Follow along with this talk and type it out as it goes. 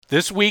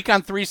This week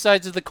on Three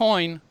Sides of the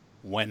Coin,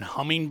 when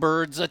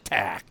hummingbirds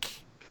attack.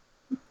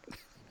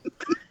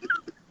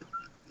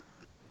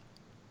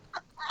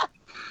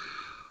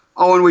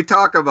 Oh, and we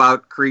talk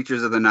about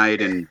creatures of the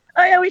night and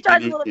we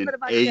talked a little bit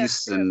about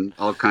Ace and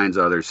all kinds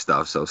of other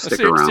stuff. So stick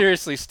around.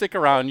 Seriously, stick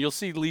around. You'll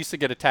see Lisa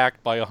get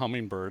attacked by a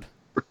hummingbird.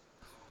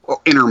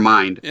 Oh, in her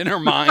mind. In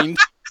her mind.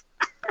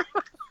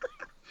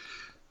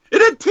 It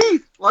had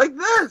teeth like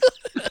this.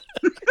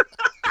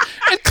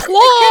 And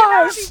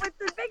claws. With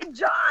the big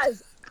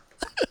jaws.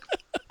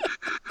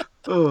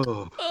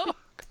 Oh.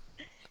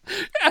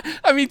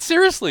 I mean,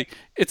 seriously,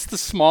 it's the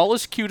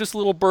smallest, cutest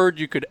little bird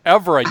you could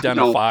ever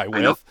identify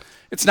with.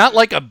 It's not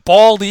like a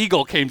bald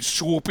eagle came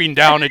swooping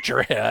down at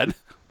your head.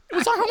 It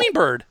was a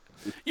hummingbird.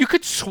 You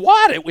could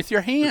swat it with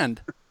your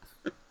hand.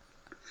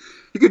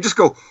 You could just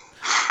go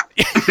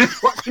and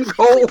fucking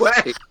go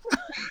away.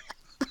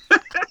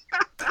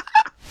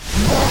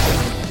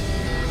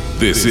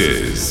 This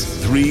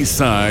is Three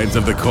Sides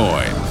of the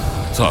Coin,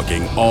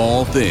 talking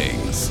all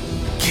things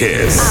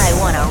Kiss. I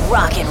want to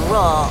rock and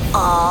roll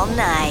all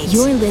night.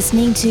 You're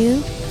listening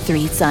to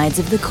Three Sides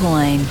of the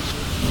Coin.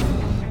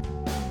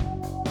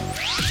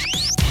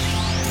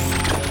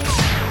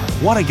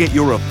 Want to get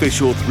your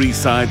official Three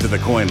Sides of the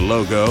Coin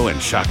logo and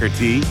shocker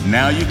tee?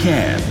 Now you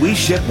can. We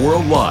ship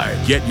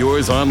worldwide. Get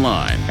yours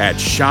online at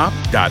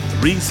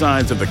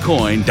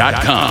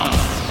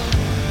shop.threesidesofthecoin.com.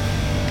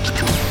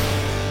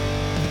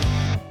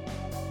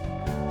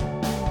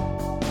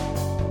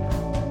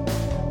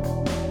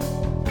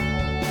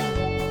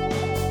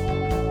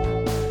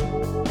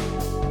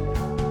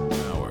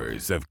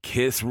 Hours of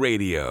Kiss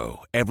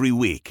Radio every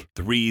week.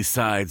 Three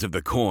Sides of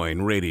the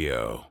Coin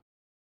Radio.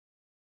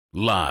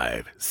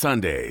 Live,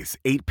 Sundays,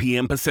 8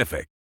 p.m.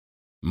 Pacific.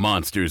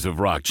 Monsters of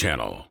Rock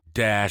Channel,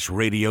 Dash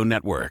Radio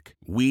Network.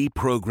 We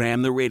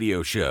program the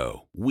radio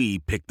show. We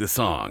pick the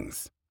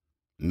songs.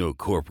 No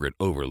corporate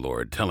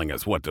overlord telling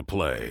us what to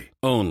play.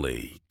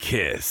 Only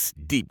Kiss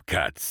Deep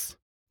Cuts.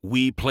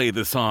 We play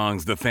the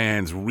songs the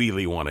fans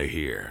really want to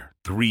hear.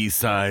 Three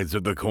Sides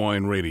of the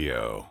Coin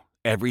Radio.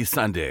 Every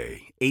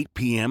Sunday, 8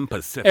 p.m.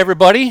 Pacific.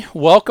 Everybody,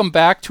 welcome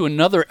back to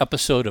another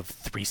episode of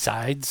Three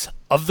Sides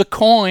of the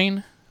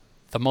Coin.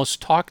 The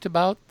most talked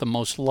about, the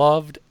most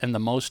loved, and the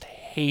most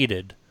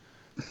hated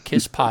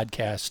Kiss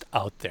podcast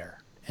out there.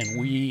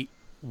 And we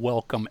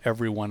welcome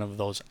every one of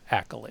those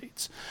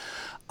accolades.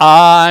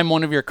 I'm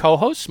one of your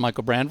co-hosts,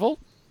 Michael Brandvold,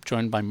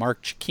 joined by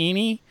Mark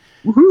Cicchini.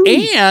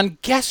 Woohoo. And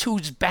guess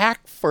who's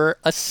back for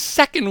a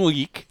second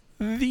week?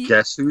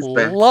 Guess who's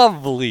back?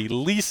 Lovely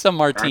Lisa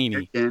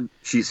Martini.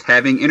 She's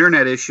having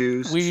internet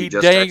issues.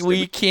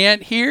 We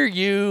can't hear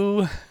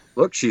you.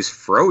 Look, she's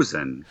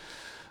frozen.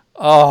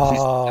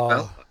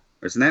 Oh.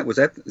 I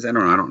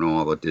don't know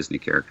all the Disney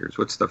characters.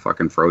 What's the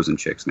fucking frozen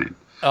chick's name?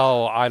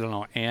 Oh, I don't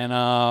know.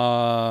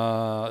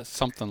 Anna,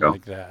 something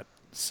like that.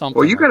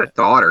 Well, you got a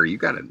daughter.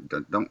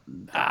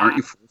 Aren't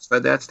you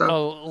force-fed that stuff?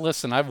 Oh,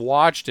 listen, I've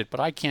watched it, but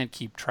I can't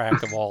keep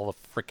track of all the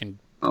freaking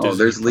Disney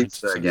there's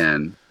princesses. Lisa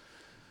again.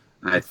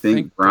 I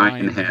think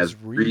Brian has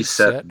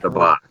reset the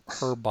box.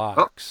 Her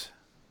box.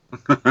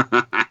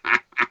 Oh.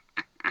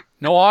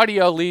 No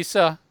audio,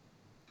 Lisa.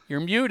 You're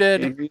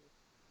muted.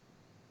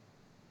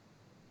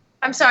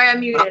 I'm sorry, I'm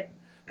muted.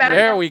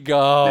 There we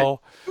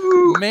go.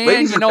 Ooh, man,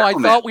 I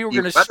thought we were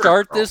going to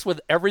start this with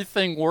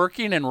everything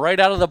working, and right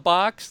out of the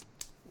box,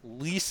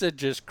 Lisa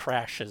just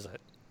crashes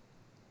it.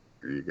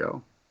 There you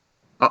go.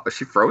 Oh, is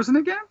she frozen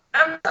again?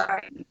 I'm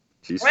sorry.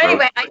 She's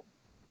anyway, no,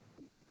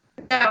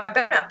 I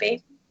better not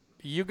be.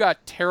 You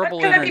got terrible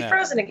internet. How could I be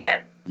frozen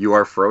again? You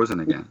are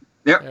frozen again.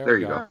 Yep, there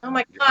you go. Oh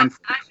my God,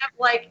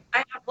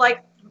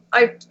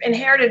 I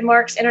inherited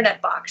Mark's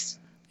internet box.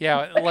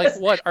 Yeah, like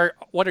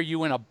what are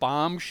you in a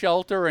bomb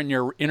shelter and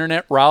your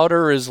internet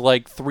router is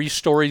like 3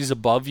 stories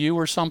above you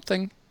or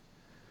something?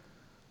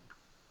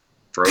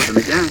 Frozen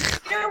again.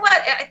 You know what?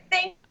 I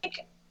think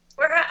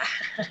we're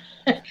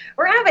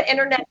having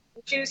internet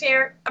issues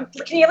here.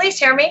 Can you at least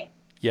hear me?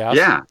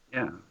 Yeah.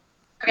 Yeah.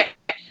 Okay.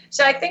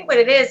 So I think what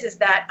it is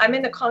that I'm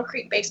in the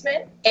concrete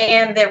basement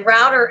and the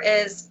router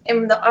is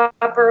in the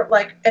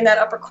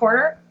upper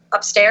corner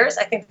upstairs.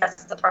 I think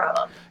that's the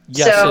problem.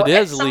 Yes, so it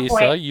is,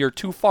 Lisa. You're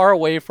too far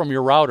away from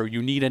your router.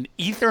 You need an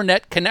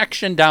Ethernet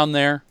connection down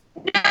there.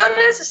 Not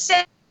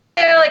necessarily,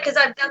 because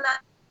I've done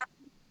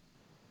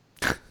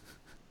that.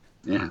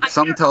 Yeah,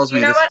 something tells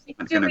me you know what? We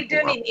do need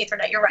an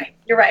Ethernet. You're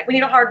right. We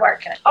need a hardwired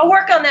connection. I'll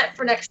work on that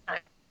for next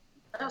time.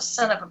 Oh,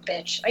 son of a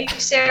bitch. Are you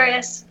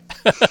serious?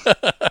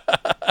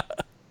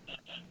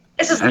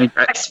 This is, I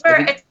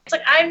swear, it's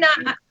like I'm not.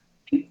 I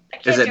can't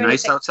is it do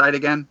nice anything. outside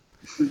again?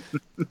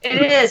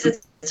 It is.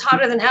 It's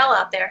hotter than hell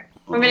out there.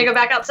 Want me to go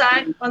back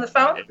outside on the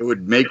phone? It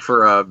would make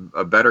for a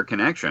better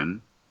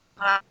connection.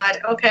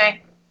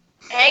 Okay.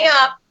 Hang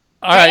up.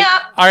 All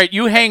right,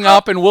 you hang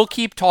up and we'll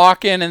keep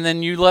talking, and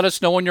then you let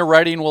us know when you're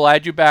ready and we'll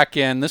add you back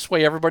in. This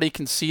way everybody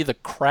can see the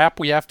crap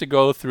we have to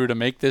go through to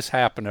make this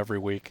happen every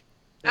week.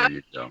 There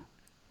you go.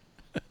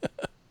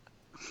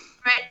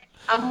 Right.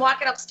 I'm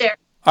walking upstairs.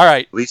 All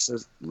right.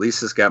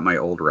 Lisa's got my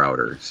old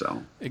router,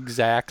 so.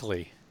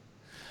 Exactly.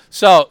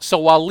 So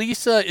while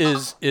Lisa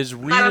is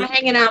I'm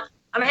hanging up.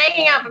 I'm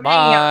hanging up.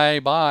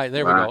 Bye.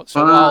 There we go.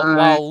 So Bye.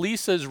 while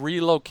Lisa's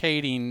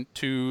relocating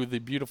to the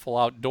beautiful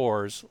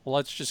outdoors,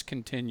 let's just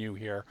continue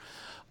here.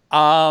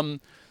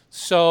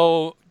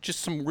 So just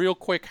some real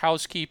quick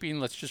housekeeping.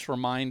 Let's just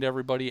remind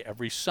everybody,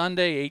 every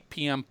Sunday, 8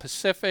 p.m.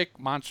 Pacific,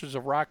 Monsters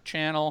of Rock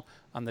channel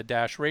on the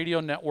Dash Radio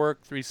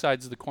Network, Three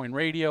Sides of the Coin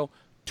Radio,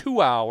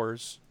 2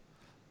 hours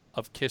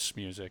of Kiss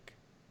music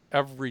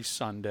every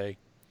Sunday.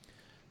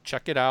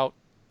 Check it out.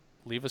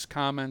 Leave us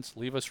comments.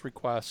 Leave us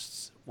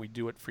requests. We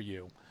do it for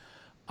you.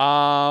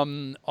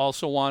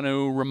 Also want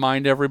to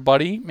remind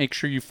everybody, make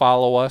sure you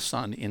follow us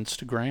on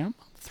Instagram,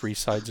 Three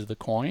Sides of the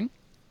Coin.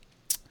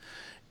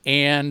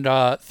 And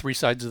Three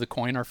Sides of the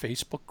Coin, our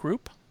Facebook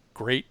group.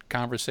 Great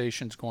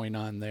conversations going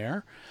on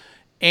there.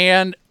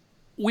 And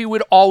we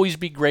would always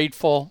be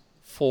grateful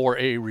for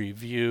a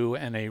review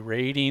and a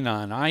rating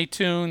on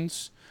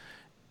iTunes,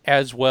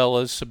 as well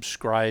as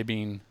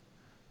subscribing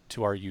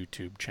to our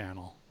YouTube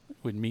channel. It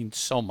would mean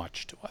so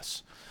much to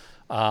us.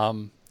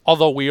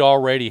 Although we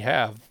already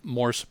have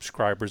more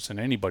subscribers than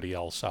anybody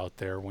else out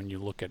there when you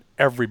look at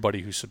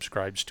everybody who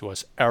subscribes to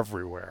us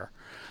everywhere.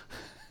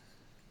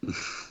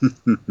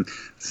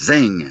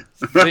 Zing.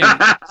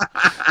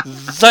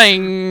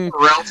 Zing.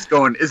 Ralph's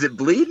going, is it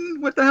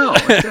bleeding? What the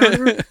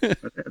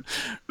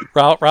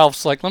hell?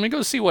 Ralph's like, let me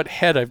go see what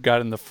head I've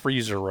got in the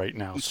freezer right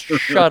now.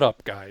 Shut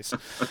up, guys.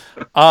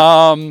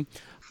 By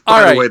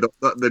the way,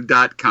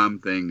 the .com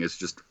thing is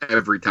just,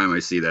 every time I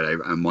see that,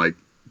 I'm like,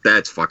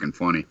 that's fucking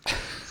funny.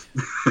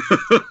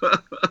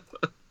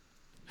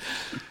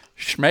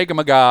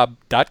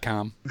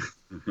 Schmegamagob.com.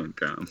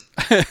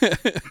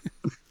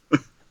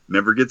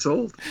 Never gets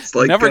old. It's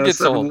like never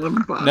gets 7-Eleven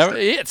old. Pasta.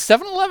 It's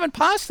 7-Eleven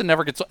pasta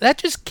never gets old. That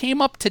just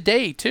came up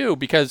today too,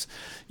 because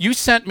you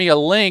sent me a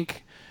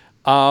link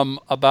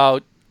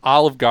about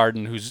Olive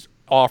Garden, who's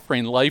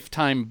offering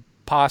lifetime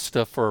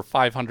pasta for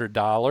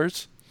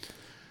 $500,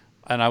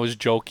 and I was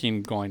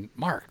joking, going,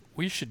 Mark,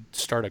 we should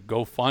start a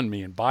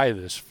GoFundMe and buy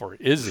this for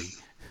Izzy.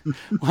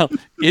 Well,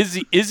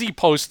 Izzy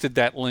posted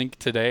that link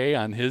today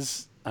on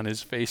his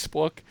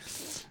Facebook,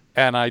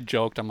 and I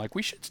joked, I'm like,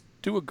 we should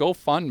do a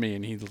GoFundMe,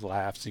 and he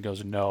laughs. He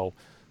goes, no.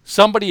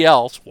 Somebody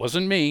else,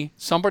 wasn't me,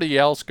 somebody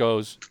else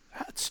goes,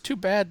 that's too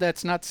bad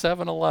that's not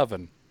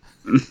 7-Eleven.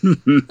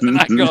 And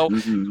I go,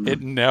 it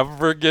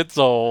never gets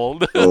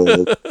old.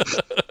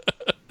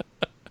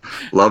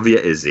 Love you,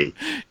 Izzy.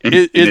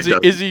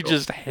 Izzy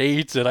just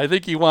hates it. I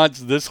think he wants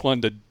this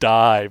one to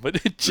die,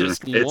 but it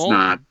just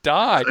won't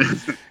die.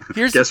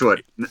 Guess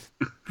what?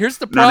 Here's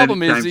the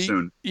problem, Izzy.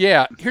 Soon.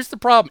 Yeah, here's the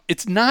problem.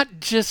 It's not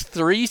just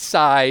Three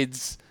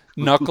Sides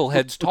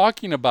knuckleheads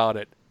talking about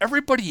it.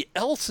 Everybody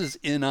else is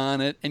in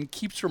on it and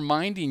keeps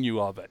reminding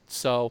you of it.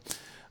 So,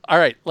 all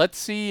right, let's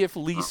see if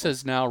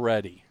Lisa's now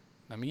ready.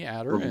 Let me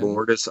add her in. The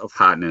Lordess of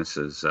Hotness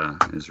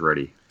is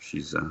ready.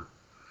 She's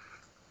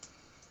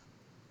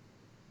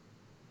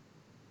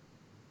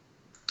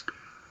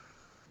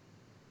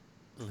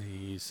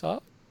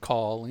Lisa,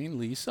 calling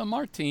Lisa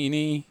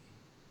Martini.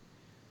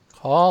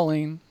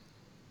 Calling.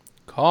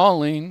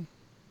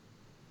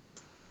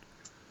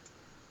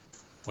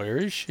 Where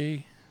is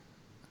she?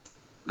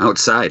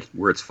 Outside,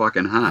 where it's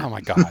fucking hot. Oh my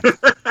God.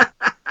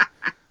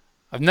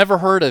 I've never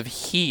heard of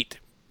heat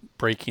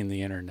breaking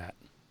the internet.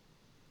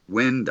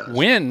 Wind does.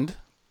 Wind?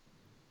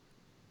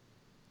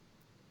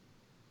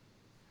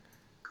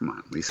 Come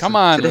on, Lisa. Come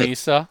on,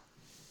 Lisa.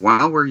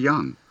 While we're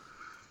young.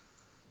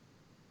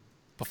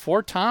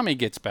 Before Tommy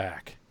gets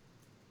back.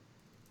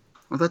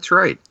 Well, that's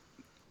right.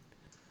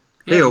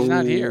 Yeah, he's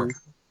not here.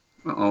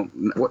 Uh-oh.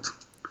 What?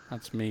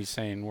 That's me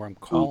saying where I'm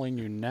calling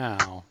you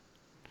now.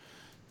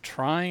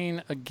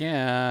 Trying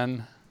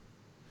again.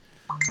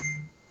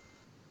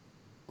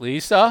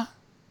 Lisa?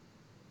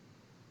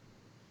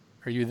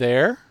 Are you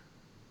there?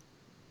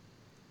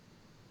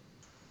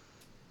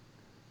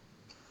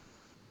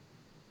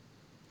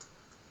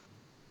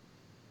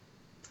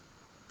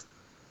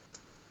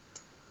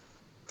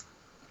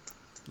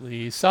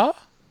 Lisa?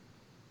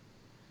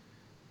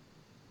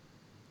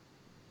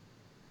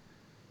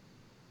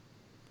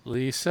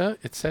 Lisa,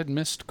 it said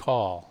missed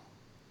call.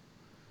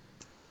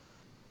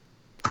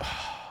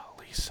 Oh,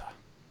 Lisa.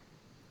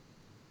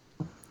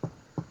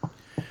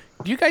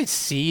 Do you guys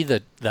see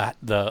the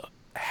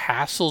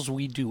hassles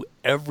we do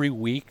every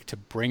week to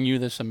bring you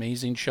this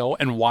amazing show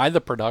and why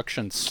the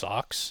production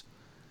sucks?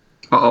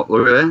 Uh-oh,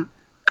 look at that.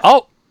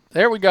 Oh,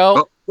 there we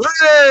go.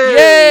 Oh,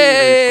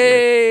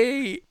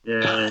 yay!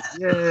 Yay!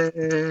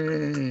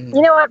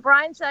 You know what?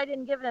 Brian said I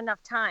didn't give it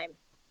enough time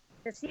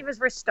because he was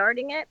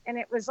restarting it and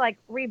it was like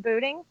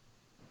rebooting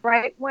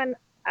right when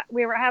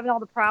we were having all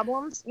the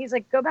problems. He's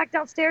like, go back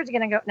downstairs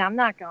again. I go, no, I'm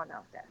not going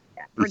downstairs.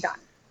 Yeah, we're done.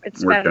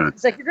 It's better. Done.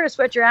 It's like, you're going to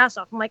sweat your ass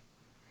off. I'm like,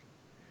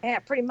 yeah,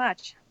 pretty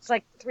much. It's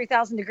like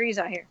 3,000 degrees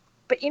out here.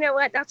 But you know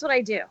what? That's what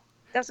I do.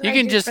 That's what you I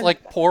can do just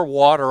like pour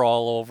water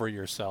all over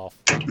yourself.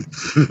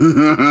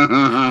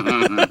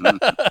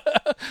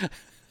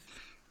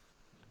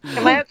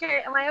 Am I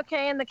okay? Am I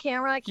okay in the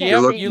camera? I can't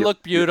yeah, see. you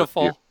look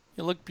beautiful.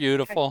 You look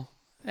beautiful.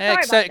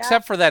 Okay.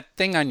 Except for that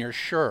thing on your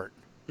shirt.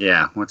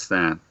 Yeah, what's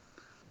that?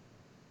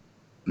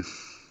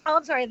 Oh,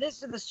 I'm sorry.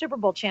 This is the Super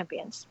Bowl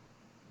champions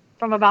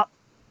from about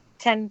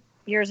 10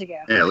 years ago.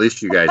 Yeah, at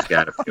least you guys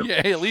got a few.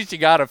 Yeah, at least you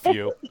got a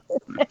few.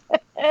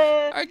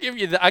 I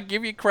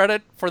give you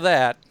credit for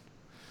that.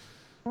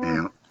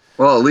 Yeah.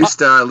 Well, at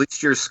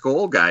least your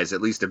Skull guys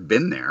at least have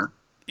been there.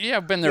 Yeah,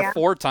 I've been there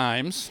 4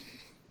 times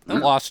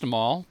and lost them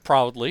all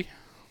proudly.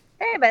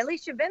 Hey, but at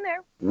least you've been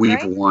there. We've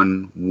right?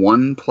 won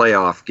one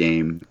playoff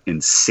game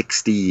in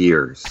 60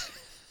 years.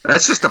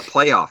 That's just a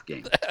playoff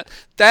game.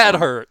 That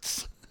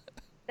hurts.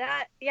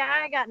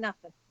 I got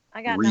nothing.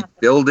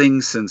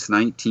 Rebuilding since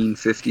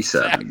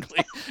 1957.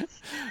 Exactly.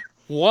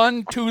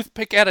 One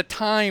toothpick at a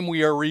time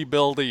we are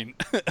rebuilding.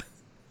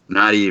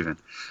 Not even.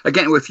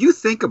 Again, if you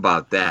think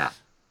about that,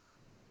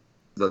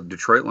 the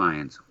Detroit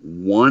Lions,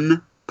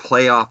 one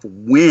playoff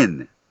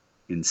win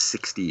in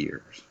 60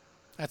 years.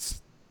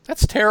 That's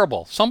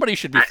terrible. Somebody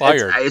should be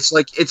fired. It's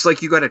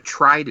like you got to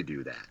try to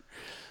do that.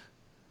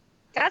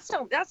 That's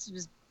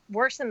just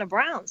worse than the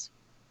Browns.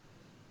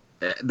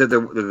 I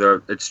don't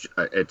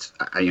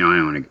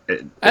want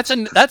to.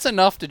 That's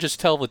enough to just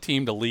tell the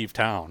team to leave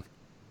town.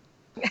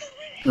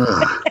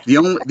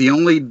 The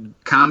only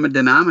common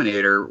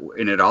denominator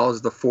in it all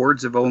is the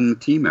Fords have owned the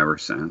team ever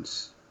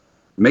since.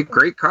 Make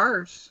great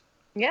cars.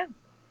 Yeah.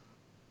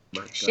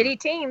 But, shitty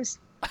teams.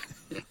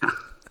 Yeah.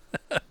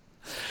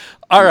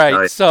 All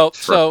right, so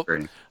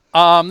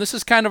this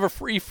is kind of a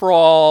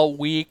free-for-all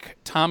week.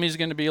 Tommy's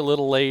going to be a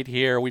little late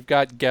here. We've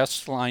got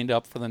guests lined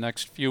up for the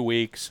next few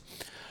weeks.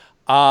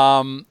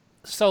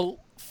 So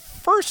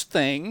first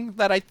thing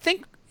that I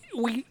think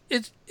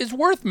is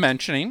worth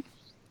mentioning,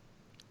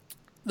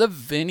 the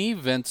Vinnie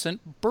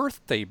Vincent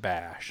birthday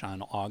bash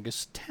on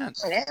August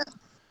 10th. Yeah.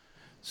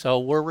 So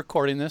we're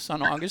recording this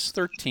on August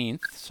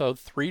 13th. So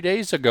 3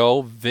 days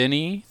ago,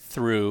 Vinnie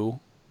threw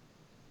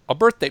a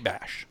birthday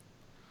bash.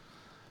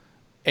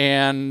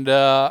 And,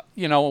 I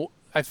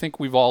think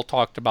we've all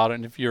talked about it.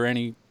 And if you're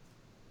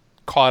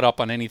caught up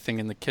on anything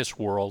in the KISS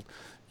world,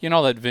 you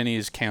know that Vinnie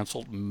has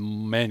canceled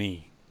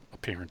many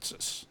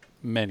appearances,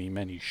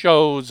 many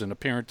shows and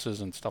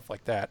appearances and stuff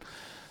like that.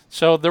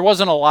 So there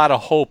wasn't a lot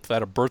of hope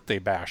that a birthday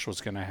bash was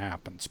going to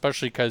happen,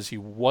 especially because he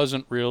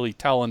wasn't really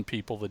telling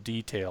people the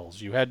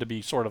details. You had to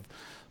be sort of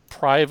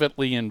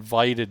privately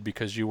invited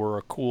because you were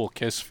a cool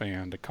KISS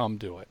fan to come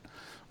to it,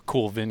 a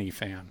cool Vinnie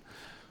fan.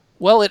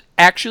 Well, it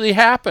actually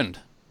happened.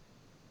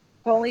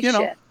 Holy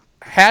shit.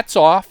 Hats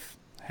off.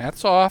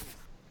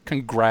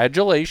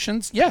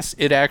 Congratulations. Yes,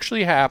 it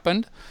actually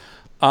happened.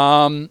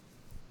 I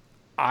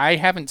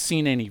haven't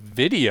seen any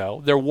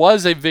video. There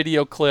was a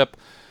video clip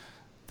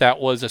that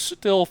was a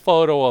still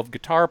photo of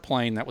guitar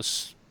playing that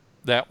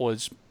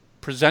was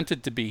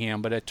presented to be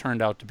him, but it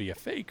turned out to be a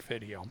fake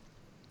video.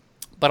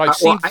 But I've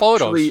seen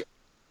photos. Actually,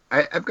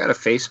 I've got a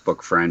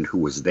Facebook friend who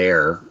was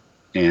there,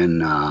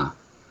 and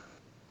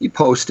he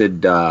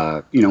posted,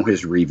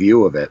 his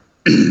review of it.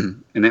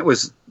 And it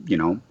was,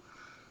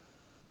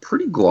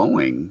 pretty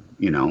glowing,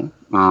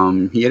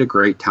 he had a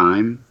great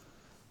time,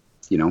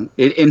 and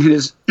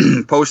his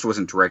post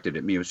wasn't directed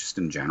at me. It was just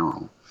in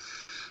general,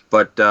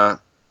 but,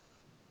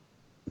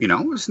 it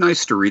was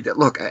nice to read that.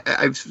 Look,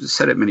 I've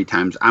said it many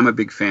times. I'm a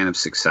big fan of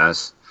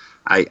success.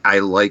 I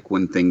like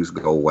when things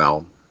go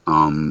well.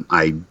 I'm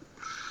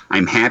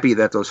happy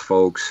that those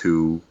folks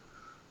who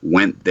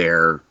went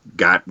there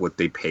got what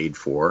they paid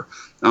for.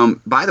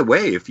 By the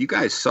way, if you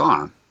guys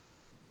saw,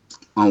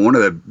 one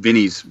of the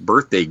Vinnie's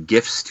birthday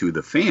gifts to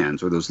the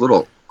fans were those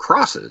little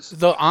crosses.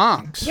 The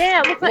Ankhs.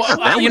 Yeah.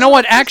 You know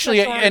what?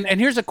 Actually, and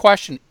here's a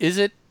question: Is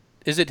it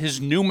his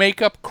new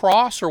makeup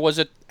cross or was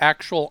it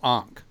actual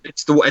Ankh?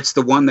 It's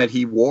the one that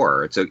he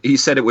wore. He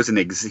said it was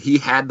he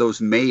had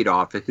those made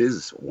off of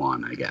his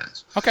one, I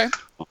guess. Okay,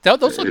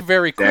 those look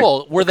very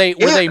cool. Were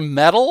they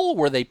metal?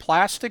 Were they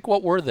plastic?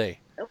 What were they?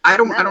 I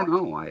don't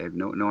know. I have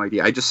no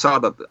idea. I just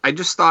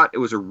thought it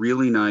was a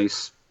really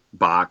nice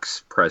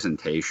box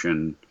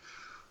presentation.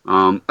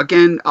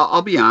 Again,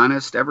 I'll be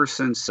honest, ever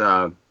since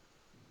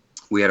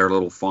we had our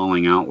little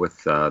falling out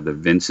with the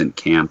Vincent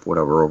camp,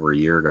 over a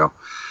year ago,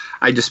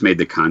 I just made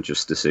the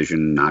conscious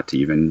decision not to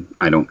even,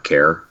 I don't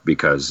care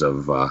because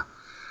of, I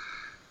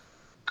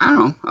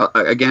don't know.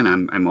 Again,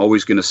 I'm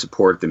always going to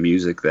support the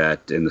music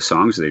and the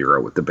songs that he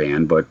wrote with the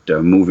band, but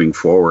moving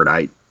forward,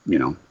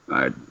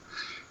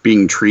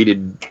 being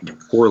treated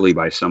poorly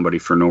by somebody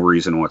for no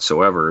reason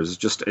whatsoever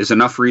is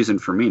enough reason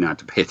for me not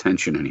to pay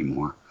attention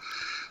anymore.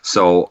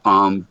 So,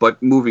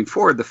 but moving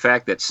forward, the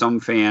fact that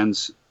some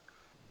fans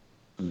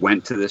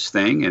went to this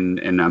thing,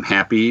 and I'm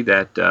happy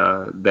that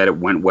it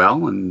went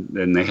well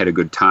and they had a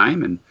good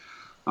time. And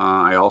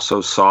I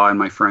also saw in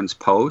my friend's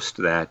post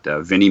that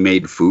Vinnie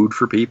made food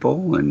for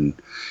people, and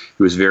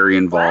he was very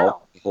involved.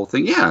 Wow. The whole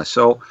thing, yeah.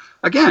 So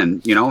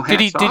again,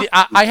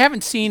 I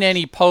haven't seen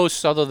any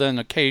posts other than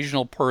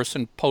occasional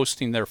person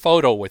posting their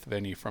photo with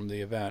Vinnie from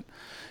the event,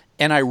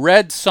 and I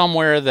read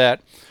somewhere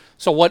that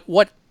what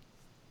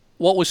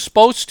was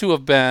supposed to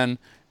have been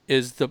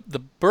is the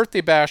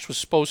birthday bash was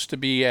supposed to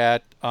be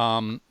at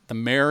the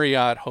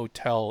Marriott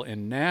Hotel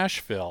in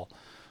Nashville,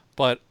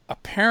 But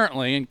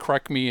apparently, and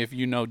correct me if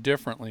you know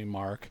differently,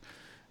 Mark,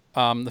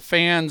 the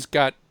fans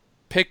got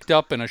picked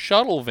up in a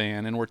shuttle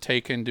van and were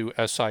taken to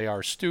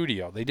SIR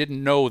Studio. They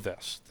didn't know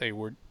this. They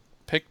were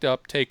picked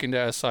up, taken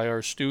to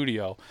SIR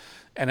Studio.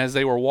 And as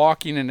they were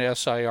walking into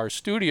SIR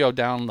Studio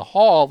down the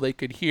hall, they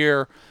could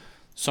hear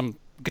some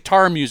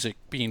guitar music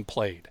being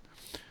played.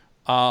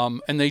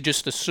 And they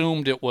just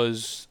assumed it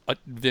was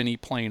Vinny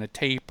playing a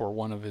tape or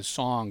one of his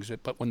songs.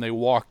 But when they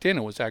walked in,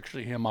 it was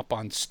actually him up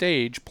on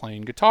stage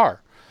playing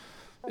guitar.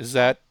 Is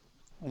that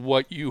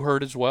what you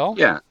heard as well?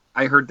 Yeah,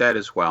 I heard that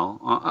as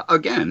well.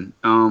 Again,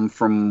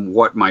 from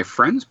what my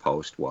friend's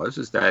post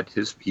is that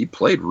he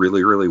played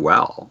really, really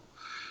well.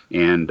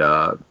 And,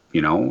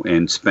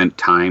 and spent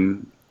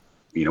time,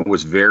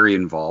 was very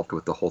involved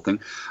with the whole thing.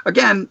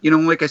 Again,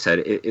 like I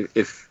said,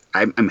 if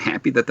I'm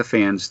happy that the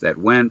fans that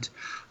went,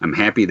 I'm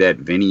happy that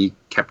Vinny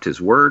kept his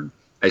word.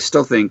 I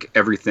still think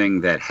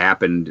everything that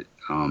happened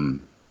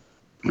in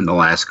the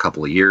last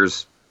couple of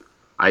years,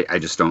 I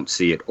just don't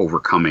see it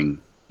overcoming,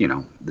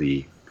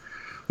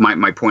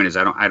 my point is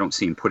I don't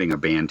see him putting a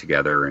band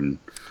together and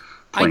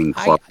playing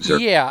clubs.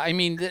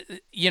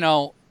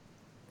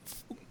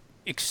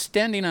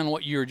 Extending on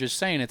what you were just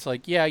saying, it's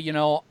like,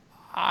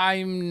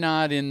 I'm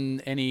not in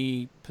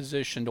any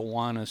position to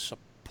want to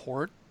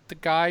support the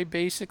guy,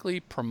 basically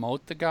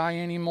promote the guy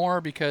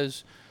anymore,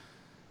 because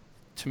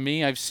to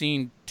me, I've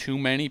seen too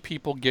many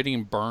people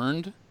getting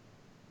burned.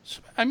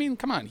 I mean,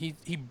 come on, he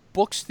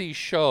books these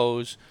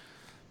shows,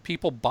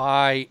 people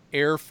buy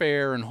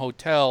airfare and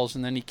hotels,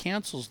 and then he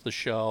cancels the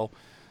show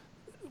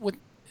with,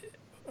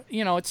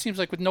 it seems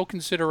like with no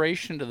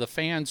consideration to the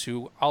fans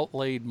who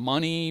outlaid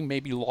money,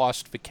 maybe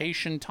lost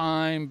vacation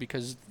time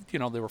because, they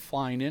were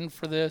flying in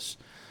for this.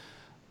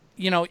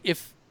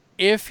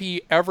 If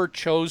he ever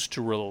chose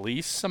to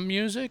release some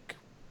music,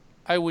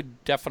 I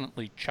would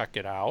definitely check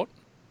it out.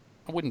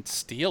 I wouldn't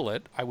steal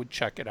it. I would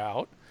check it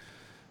out.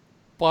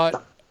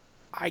 But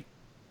I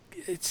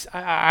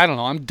don't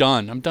know. I'm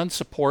done. I'm done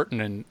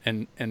supporting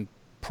and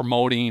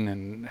promoting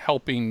and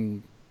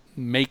helping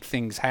make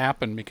things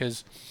happen,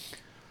 because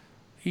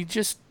he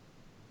just,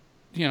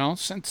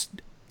 since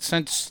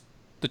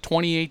the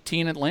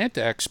 2018 Atlanta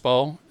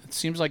Expo, it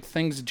seems like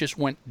things just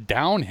went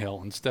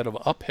downhill instead of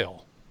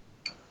uphill.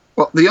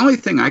 Well, the only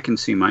thing I can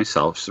see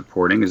myself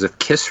supporting is if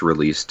Kiss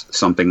released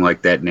something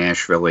like that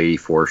Nashville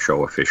 '84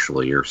 show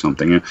officially or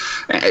something.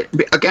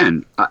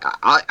 Again,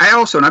 I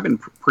also, and I've been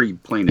pretty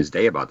plain as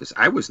day about this,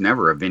 I was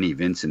never a Vinnie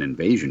Vincent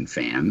Invasion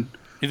fan.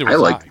 I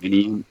liked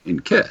Vinnie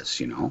and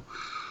Kiss,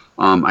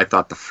 I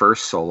thought the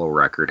first solo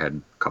record had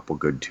a couple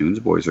good tunes,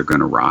 Boys Are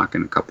Gonna Rock,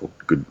 and a couple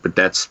good, but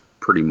that's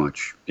pretty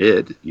much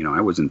it.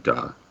 I wasn't,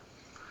 a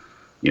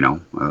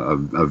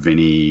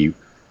Vinnie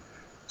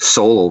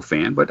solo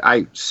fan, but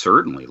I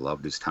certainly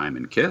loved his time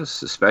in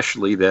Kiss,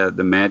 especially the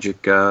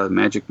magic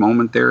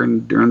moment there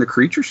during the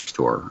Creatures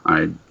tour.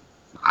 I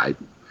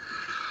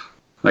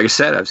like I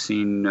said, I've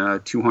seen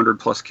 200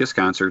 plus Kiss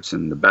concerts,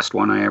 and the best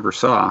one I ever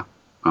saw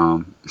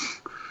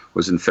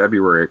was in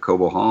February at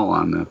Cobo Hall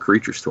on the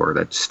Creatures tour.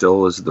 That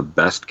still is the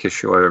best Kiss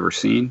show I've ever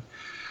seen,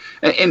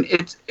 and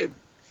it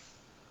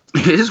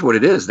is what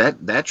it is.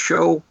 That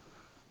show.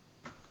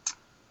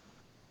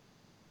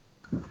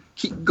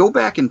 Go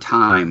back in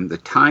time. The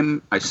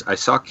time I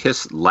saw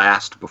Kiss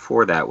last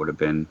before that would have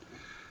been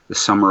the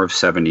summer of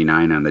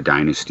 '79 on the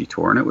Dynasty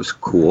tour, and it was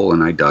cool,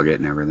 and I dug it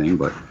and everything.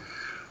 But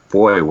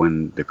boy,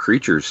 when the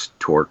Creatures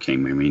tour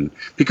came, I mean,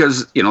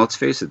 because let's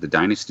face it, the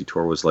Dynasty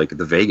tour was like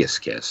the Vegas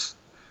Kiss.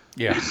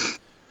 Yeah.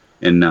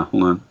 And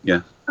hold on,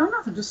 yeah. Oh,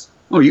 nothing. Just.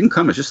 Oh, you can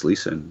come. It's just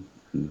Lisa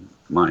and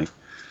Mike.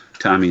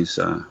 Tommy's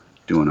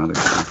doing other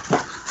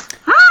stuff.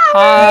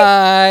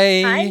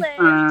 Hi. Hi, Liz.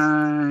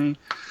 Hi.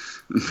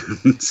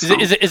 So,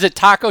 is it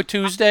Taco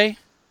Tuesday?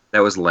 That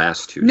was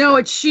last Tuesday. No,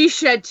 it's She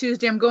Shed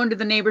Tuesday. I'm going to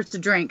the neighbors to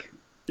drink.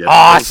 Yep.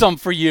 Awesome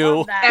for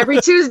you.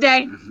 Every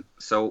Tuesday.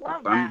 So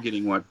I'm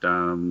getting what?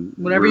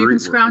 Whatever you can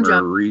scrounge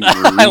up.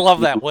 I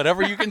love that.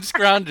 Whatever you can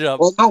scrounge up.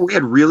 Well, no, we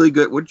had really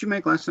good. What did you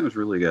make last time? It was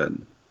really good.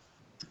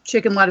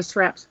 Chicken lettuce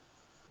wraps.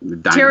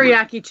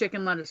 Teriyaki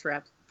chicken lettuce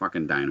wraps.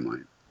 Fucking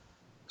dynamite.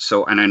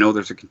 So, and I know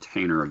there's a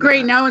container of that.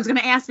 Great, no one's going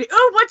to ask me,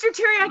 oh, what's your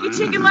teriyaki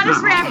chicken lettuce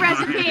wrap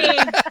recipe?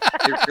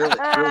 It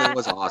really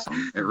was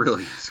awesome. It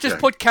really is Just good.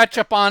 put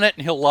ketchup on it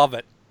and he'll love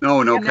it.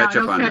 No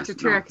ketchup on it. No ketchup,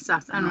 teriyaki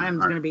sauce. I don't know, I'm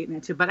just going to be eating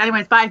it too. But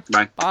anyways, bye.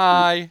 Bye.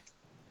 Bye.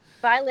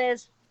 Bye,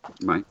 Liz.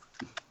 Bye.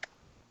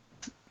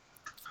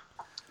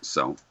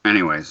 So,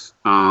 anyways,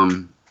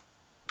 so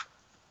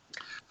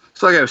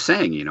like I was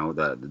saying,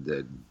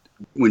 the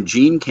when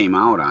Gene came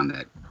out on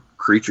that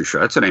Creature show,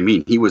 that's what I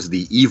mean. He was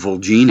the evil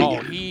Gene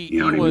again. He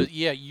was.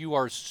 Yeah, you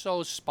are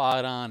so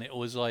spot on. It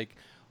was like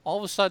all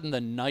of a sudden the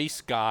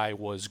nice guy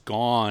was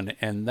gone,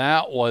 and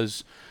that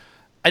was.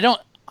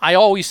 I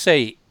always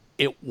say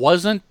it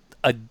wasn't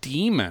a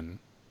demon,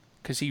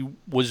 because he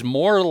was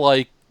more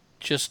like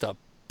just a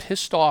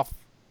pissed off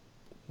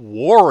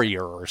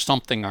warrior or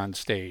something on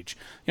stage.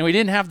 He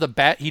didn't have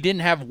he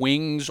didn't have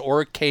wings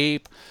or a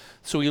cape.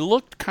 So he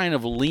looked kind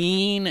of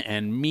lean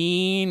and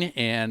mean,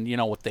 and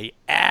with the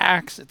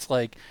axe, it's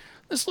like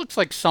This looks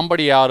like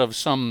somebody out of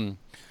some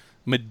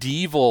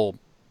medieval,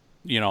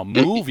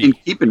 movie.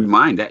 And keep in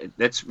mind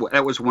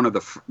that was one of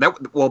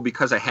the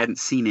because I hadn't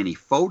seen any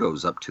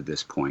photos up to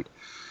this point.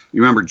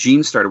 You remember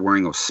Gene started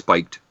wearing those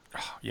spiked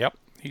Yep.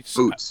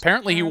 boots.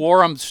 Apparently he wore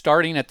them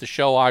starting at the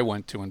show I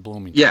went to in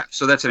Bloomington. Yeah,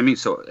 so that's what I mean.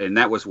 So, and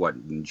that was what,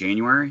 in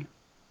January?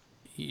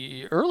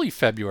 Early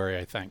February,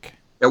 I think.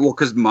 Yeah, well,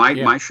 because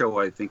my show,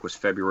 I think, was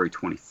February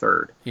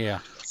 23rd. Yeah.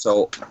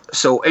 So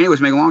anyways,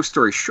 make a long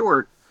story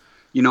short,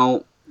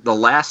 the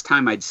last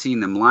time I'd seen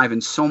them live,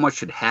 and so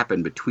much had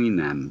happened between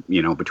them,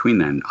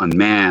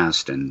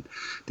 Unmasked and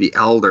The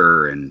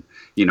Elder and,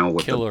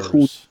 with Killers. the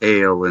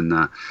ponytail and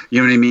the, you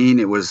know what I mean?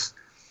 It was,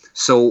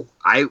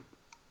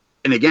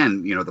 and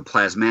again, the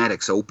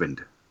Plasmatics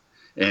opened,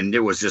 and it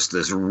was just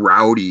this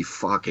rowdy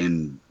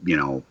fucking,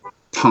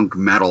 punk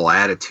metal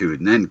attitude.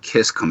 And then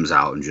Kiss comes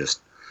out and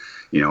just,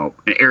 and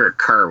Eric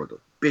Carr with the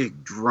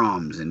big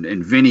drums and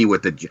Vinny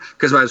with the,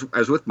 because I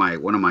was with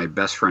one of my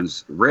best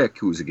friends, Rick,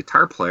 who was a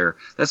guitar player.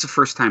 That's the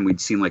first time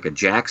we'd seen like a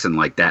Jackson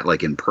like that,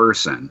 like in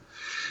person.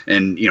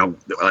 And,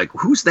 like,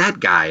 who's that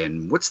guy?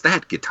 And what's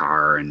that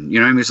guitar? And,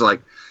 I mean, it's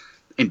like,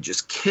 and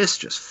just Kiss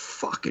just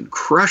fucking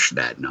crushed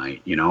that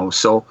night,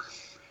 So,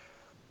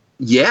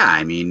 yeah,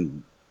 I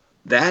mean,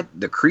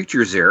 the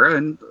Creatures era,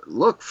 and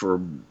look,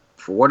 for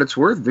what it's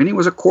worth, Vinny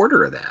was a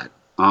quarter of that.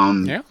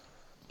 Yeah.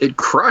 It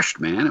crushed,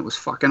 man. It was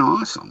fucking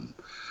awesome.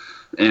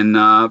 And,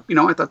 I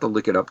thought the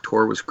Lick It Up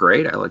tour was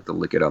great. I liked the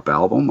Lick It Up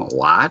album a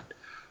lot.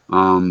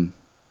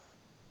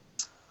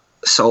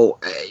 So,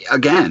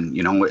 again,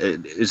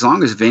 as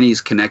long as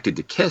Vinny's connected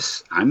to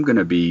Kiss, I'm going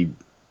to be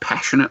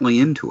passionately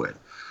into it.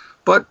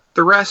 But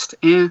the rest,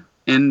 and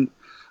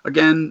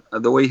again,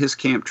 the way his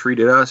camp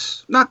treated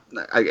us,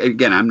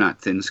 I'm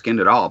not thin-skinned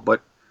at all,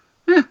 but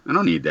I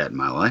don't need that in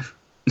my life.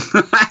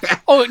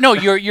 Oh, no,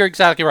 you're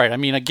exactly right. I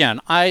mean,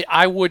 again,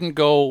 I wouldn't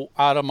go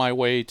out of my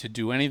way to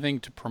do anything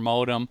to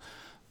promote him,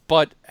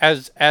 but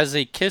as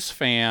a Kiss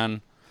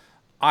fan,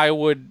 I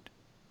would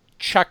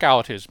check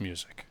out his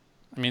music.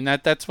 I mean,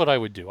 that's what I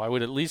would do. I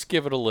would at least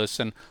give it a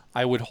listen.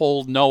 I would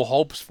hold no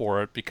hopes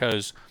for it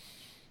because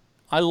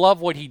I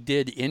love what he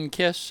did in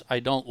Kiss.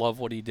 I don't love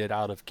what he did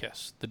out of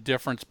Kiss. The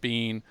difference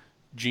being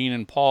Gene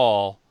and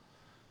Paul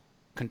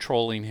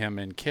controlling him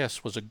in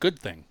Kiss was a good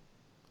thing.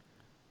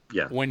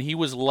 Yeah. When he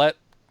was let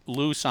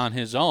loose on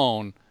his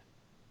own,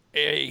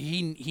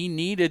 he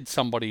needed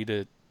somebody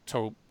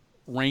to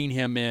rein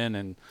him in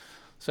and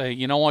say,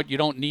 you know what, you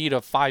don't need a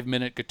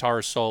 5-minute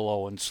guitar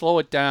solo and slow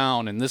it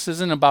down. And this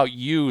isn't about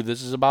you.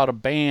 This is about a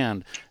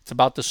band. It's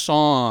about the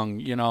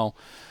song,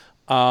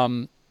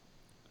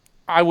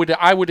 I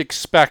would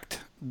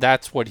expect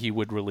that's what he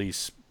would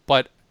release.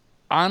 But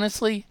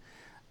honestly,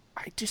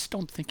 I just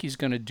don't think he's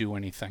going to do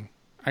anything.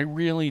 I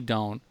really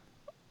don't.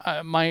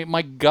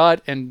 My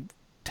gut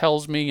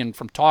tells me, and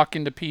from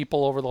talking to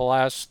people over the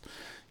last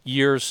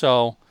year or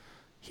so,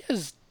 he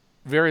has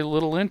very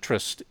little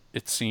interest,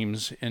 it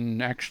seems,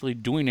 in actually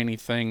doing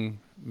anything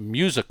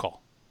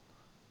musical.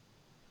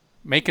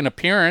 Make an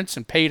appearance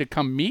and pay to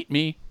come meet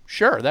me,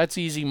 sure, that's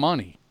easy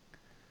money.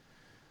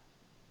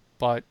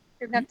 But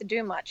you don't have to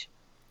do much.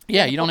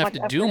 Yeah, you don't have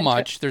to do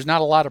much. There's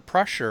not a lot of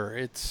pressure.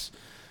 It's,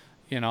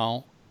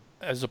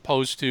 as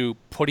opposed to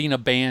putting a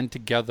band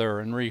together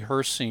and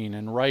rehearsing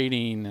and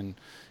writing and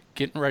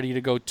getting ready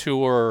to go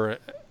tour.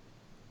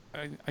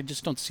 I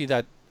just don't see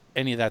that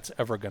any of that's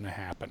ever going to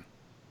happen.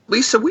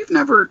 Lisa, we've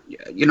never,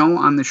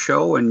 on the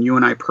show, and you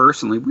and I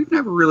personally, we've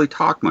never really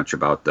talked much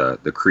about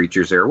the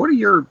Creatures era. What are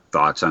your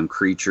thoughts on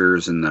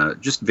Creatures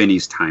and just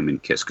Vinny's time in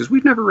Kiss? Because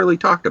we've never really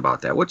talked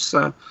about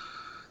that.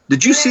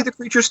 Did you see the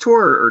Creatures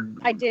tour? Or?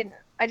 I didn't.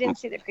 I didn't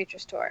see the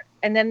Creatures tour.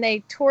 And then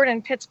they toured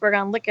in Pittsburgh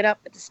on Lick It Up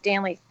at the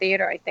Stanley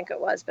Theater, I think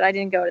it was, but I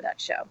didn't go to that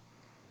show.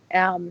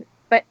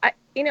 But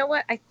you know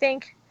what? I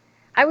think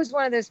I was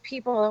one of those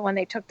people that when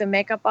they took the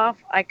makeup off,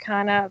 I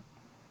kind of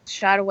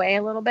shot away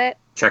a little bit.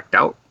 Checked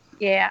out?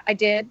 Yeah, I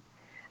did.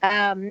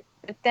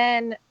 But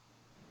then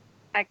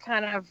I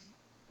kind of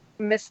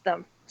missed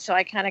them. So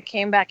I kind of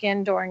came back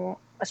in during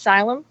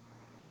Asylum.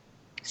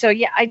 So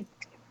yeah, I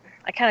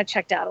kind of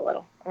checked out a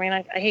little. I mean,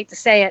 I hate to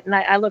say it, and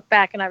I look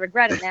back and I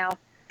regret it now.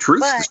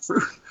 Truth is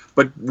truth.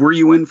 But were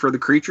you in for the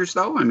Creatures,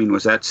 though? I mean,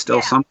 was that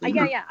still something?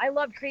 Yeah. I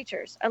loved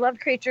Creatures.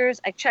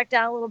 I checked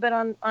out a little bit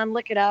on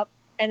Lick It Up,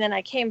 and then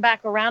I came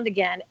back around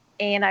again,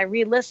 and I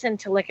re-listened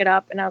to Lick It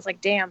Up, and I was like,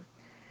 damn,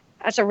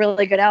 that's a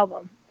really good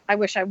album. I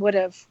wish I would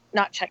have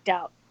not checked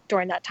out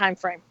during that time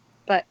frame.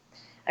 But,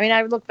 I mean,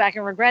 I would look back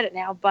and regret it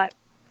now, but,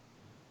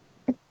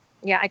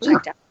 yeah, I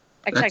checked out.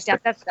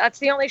 That's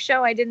the only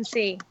show I didn't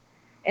see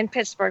in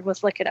Pittsburgh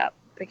was Lick It Up,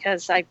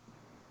 because I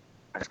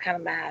was kind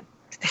of mad.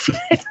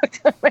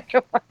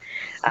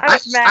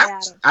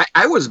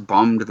 I was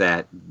bummed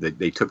that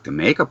they took the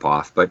makeup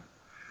off, but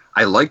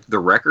I liked the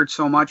record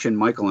so much, and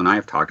Michael and I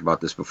have talked about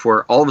this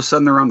before. All of a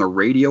sudden, they're on the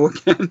radio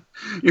again.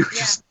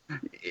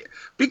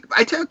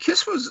 I tell you,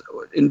 Kiss was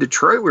in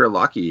Detroit. We were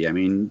lucky. I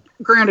mean,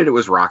 granted, it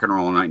was rock and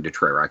roll night in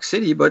Detroit Rock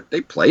City, but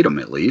they played them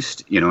at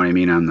least. You know what I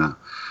mean, on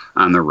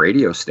on the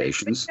radio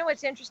stations. But you know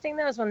what's interesting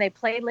though is when they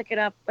played Lick It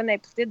Up, when they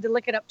did the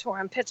Lick It Up tour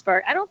in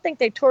Pittsburgh, I don't think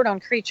they toured on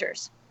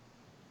Creatures.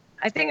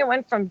 I think it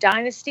went from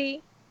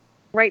Dynasty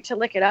right to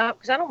Lick It Up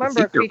because I don't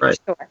remember a Creatures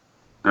tour.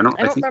 I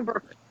don't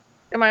remember.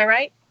 Am I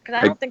right? Because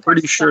I don't think. I'm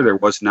pretty sure there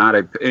was not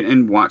a.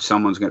 And watch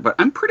someone's gonna. But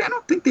I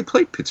don't think they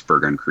played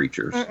Pittsburgh on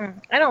Creatures.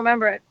 I don't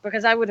remember it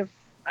because I would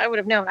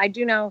have known. I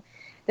do know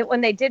that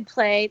when they did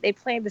play, they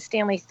played the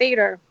Stanley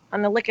Theater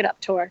on the Lick It Up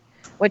tour.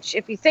 Which,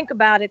 if you think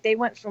about it, they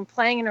went from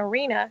playing an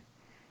arena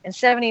in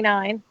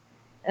 '79,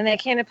 and they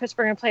came to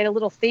Pittsburgh and played a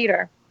little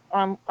theater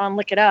on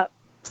Lick It Up,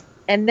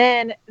 and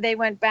then they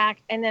went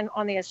back, and then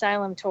on the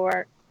Asylum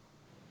tour,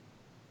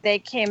 they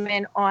came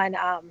in on.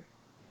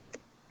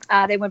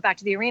 They went back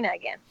to the arena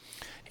again.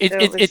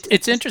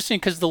 It's interesting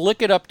because the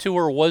Lick It Up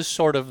tour was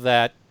sort of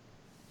that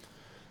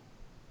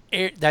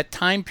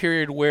time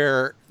period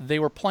where they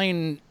were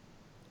playing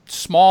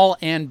small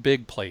and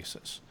big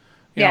places.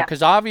 You know,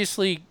 because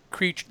obviously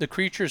the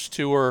Creatures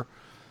tour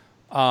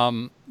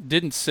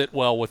didn't sit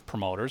well with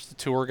promoters. The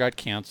tour got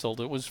canceled.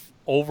 It was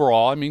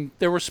overall, I mean,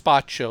 there were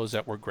spot shows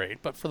that were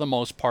great, but for the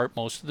most part,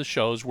 most of the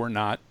shows were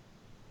not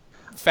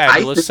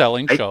fabulous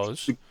selling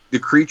shows. The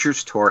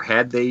Creatures tour,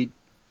 had they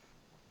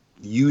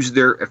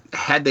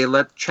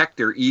check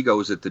their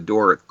egos at the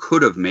door, it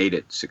could have made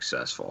it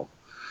successful.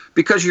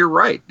 Because you're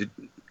right.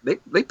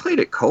 They played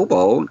at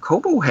Cobo, and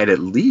Cobo had at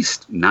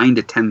least 9,000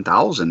 to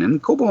 10,000,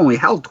 and Cobo only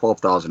held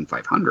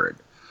 12,500.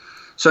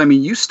 So, I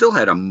mean, you still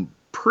had a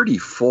pretty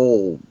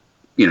full,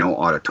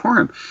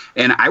 auditorium.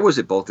 And I was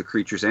at both the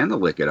Creatures and the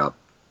Lick It Up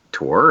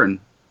tour, and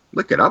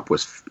Lick It Up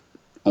was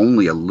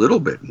only a little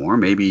bit more,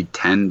 maybe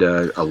 10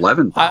 to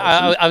 11,000.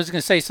 I was going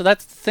to say, so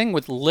that's the thing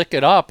with Lick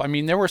It Up. I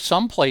mean, there were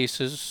some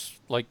places,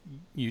 like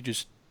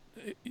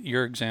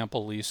your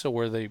example, Lisa,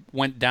 where they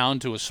went down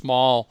to a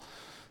small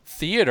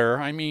theater.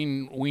 I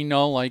mean, we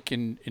know, like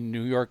in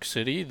New York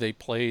City, they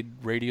played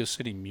Radio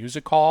City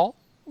Music Hall.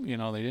 They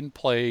didn't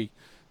play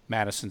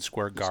Madison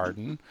Square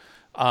Garden.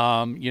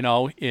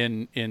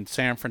 In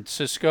San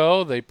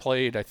Francisco, they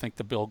played, I think,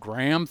 the Bill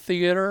Graham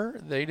Theater.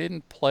 They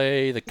didn't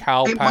play the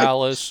Cow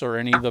Palace or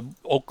any of the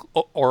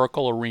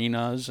Oracle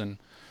Arenas and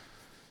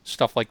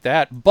stuff like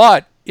that.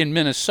 But in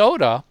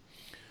Minnesota,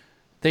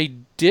 they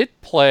did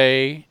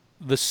play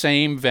the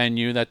same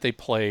venue that they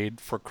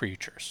played for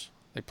Creatures.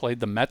 They played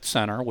the Met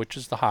Center, which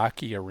is the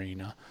hockey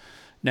arena.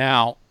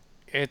 Now,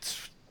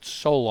 it's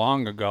so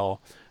long ago.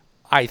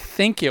 I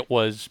think it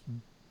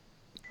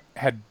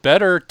had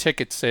better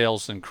ticket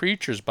sales than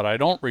Creatures, but I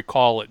don't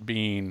recall it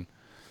being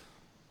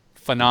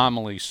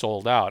phenomenally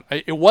sold out.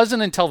 It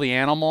wasn't until the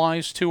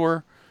Animalized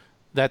tour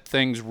that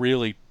things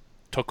really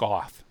took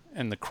off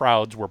and the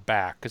crowds were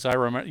back. Because I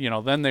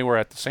remember, then they were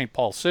at the St.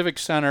 Paul Civic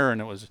Center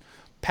and it was a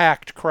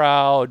packed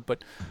crowd.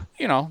 But,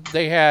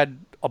 they had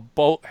a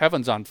boat.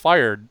 Heavens on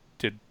Fire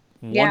did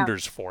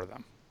wonders for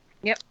them.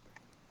 Yep.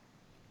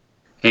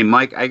 Hey,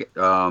 Mike,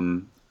 let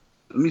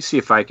me see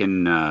if I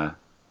can.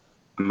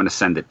 I'm going to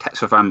send a text.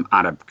 So if I'm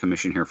out of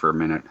commission here for a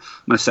minute,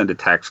 I'm going to send a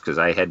text because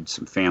I had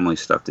some family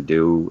stuff to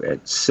do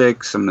at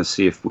 6. I'm going to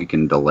see if we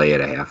can delay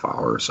it a half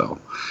hour or so.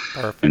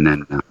 Perfect. And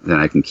then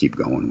I can keep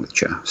going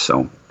with you.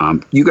 So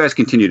you guys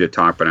continue to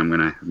talk, but I'm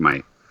going to have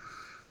my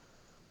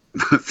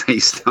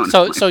face down.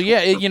 So yeah,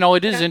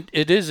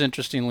 it is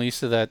interesting,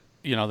 Lisa, that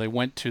they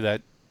went to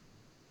that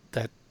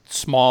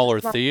smaller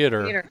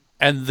theater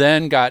and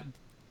then got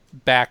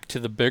back to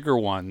the bigger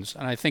ones,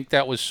 and I think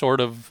that was sort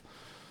of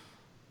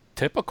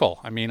typical.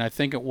 I mean, I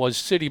think it was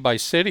city by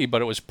city,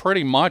 but it was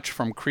pretty much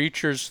from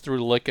Creatures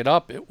through Lick It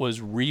Up. It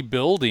was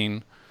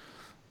rebuilding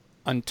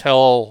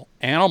until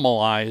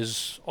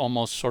Animalize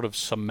almost sort of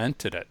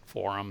cemented it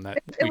for them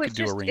that we could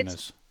do arenas.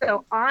 It's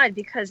so odd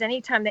because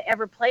anytime they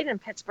ever played in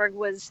Pittsburgh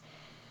was,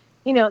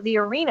 the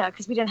arena,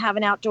 because we didn't have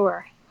an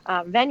outdoor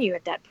venue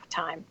at that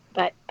time.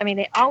 But I mean,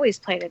 they always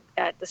played it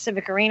at the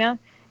Civic Arena,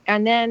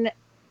 and then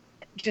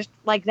just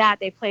like that,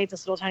 they played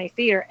this little tiny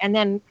theater, and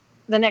then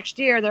the next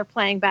year they're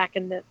playing back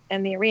in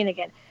the arena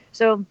again.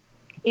 So,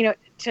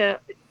 that's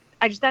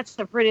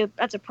a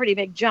pretty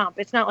big jump.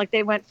 It's not like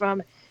they went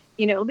from,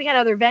 we had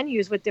other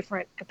venues with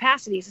different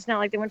capacities. It's not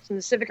like they went from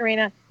the Civic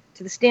Arena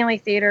to the Stanley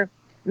Theater,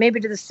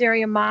 maybe to the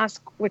Syrian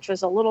Mosque, which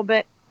was a little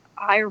bit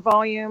higher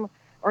volume,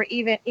 or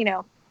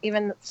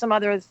even some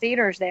other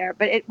theaters there.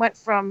 But it went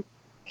from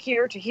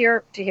here to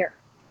here to here.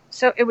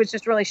 So it was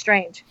just really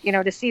strange,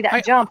 to see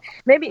that jump.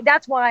 Maybe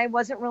that's why I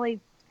wasn't really.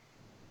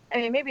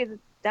 Maybe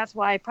that's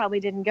why I probably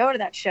didn't go to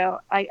that show.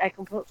 I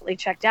completely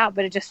checked out,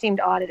 but it just seemed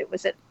odd that it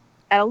was at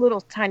a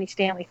little tiny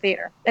Stanley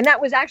Theater. And that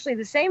was actually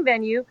the same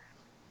venue,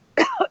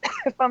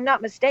 if I'm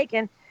not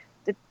mistaken,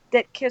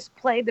 that Kiss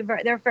played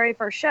their very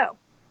first show.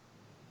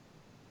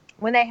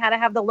 When they had to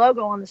have the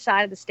logo on the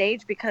side of the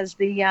stage because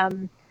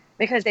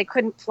they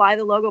couldn't fly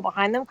the logo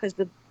behind them because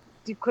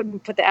you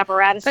couldn't put the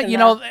apparatus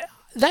in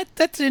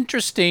that's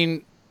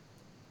interesting.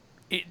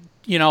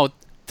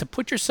 To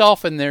put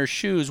yourself in their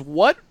shoes,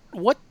 what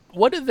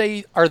are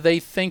they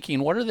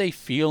thinking? What are they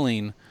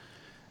feeling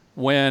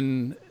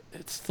when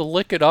it's the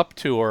Lick It Up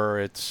tour?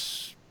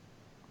 It's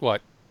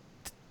what,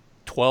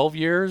 12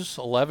 years,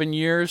 11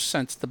 years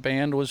since the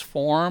band was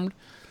formed.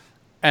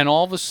 And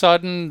all of a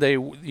sudden they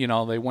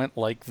went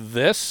like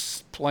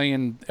this,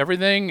 playing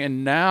everything,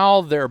 and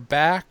now they're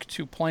back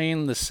to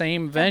playing the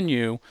same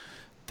venue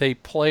they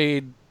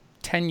played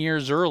 10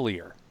 years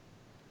earlier.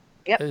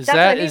 Yep. Is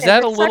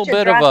that a little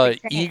bit of a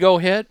ego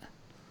hit?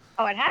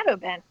 Oh, it had to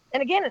have been.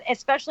 And again,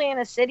 especially in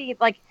a city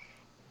like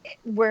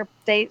where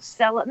they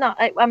sell it. No,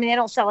 I mean, they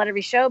don't sell at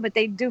every show, but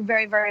they do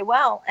very, very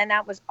well. And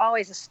that was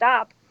always a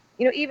stop.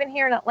 Even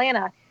here in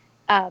Atlanta,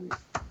 all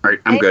right,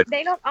 I'm good.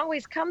 They don't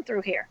always come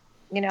through here.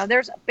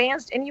 There's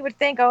bands, and you would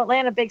think, oh,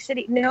 Atlanta, big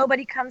city.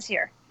 Nobody comes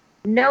here.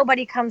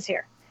 Nobody comes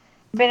here.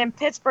 But in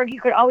Pittsburgh, you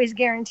could always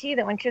guarantee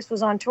that when Kiss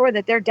was on tour,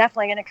 that they're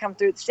definitely going to come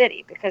through the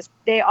city because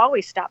they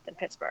always stopped in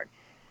Pittsburgh.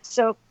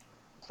 So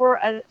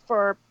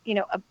for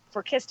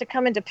Kiss to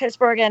come into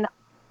Pittsburgh and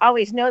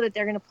always know that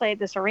they're going to play at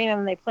this arena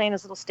and they play in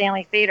this little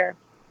Stanley Theater,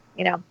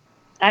 it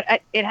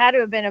had to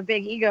have been a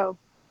big ego.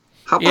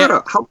 How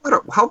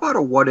about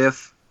a what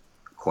if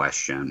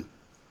question?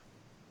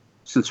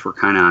 Since we're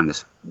kind of on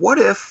this, what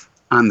if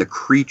on the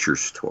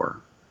Creatures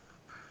tour,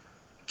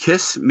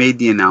 Kiss made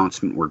the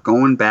announcement, we're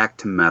going back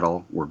to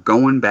metal, we're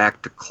going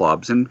back to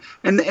clubs, and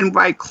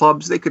by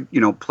clubs they could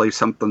play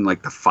something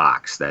like the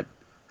Fox that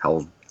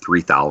held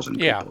 3,000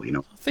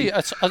 people.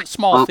 A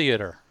small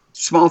theater.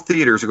 Small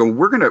theaters are going,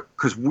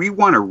 because we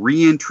want to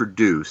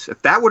reintroduce.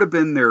 If that would have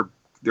been their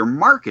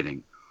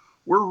marketing,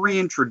 we're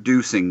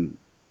reintroducing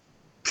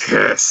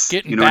Kiss,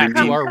 getting back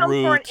to our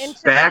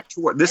roots. Back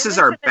to what this is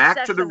our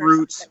back to the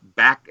roots.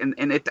 Back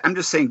I'm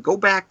just saying, go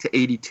back to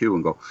 '82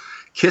 and go.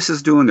 Kiss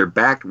is doing their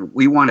back.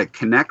 We want to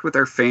connect with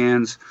our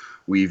fans.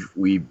 We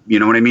you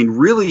know what I mean.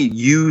 Really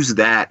use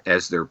that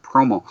as their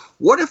promo.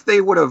 What if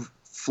they would have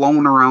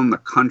flown around the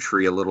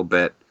country a little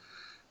bit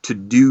to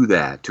do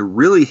that, to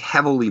really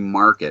heavily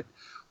market?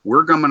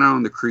 We're coming out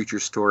on the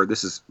Creatures tour.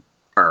 This is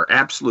our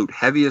absolute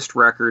heaviest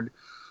record.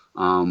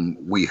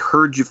 We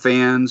heard you,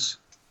 fans.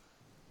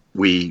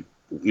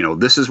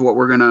 This is what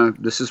we're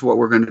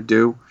gonna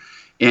do.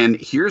 And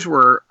here's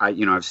where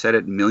I've said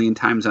it a million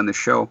times on the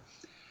show.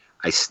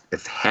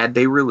 Had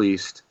they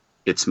released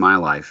It's My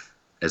Life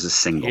as a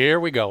single. Here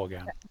we go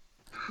again.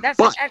 That's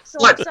an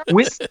excellent song.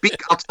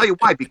 I'll tell you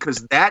why,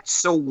 because that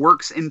so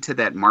works into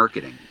that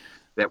marketing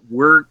that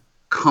we're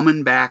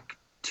coming back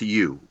to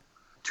you,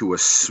 to a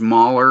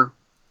smaller,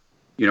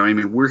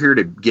 we're here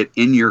to get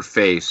in your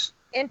face.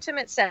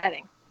 Intimate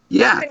setting.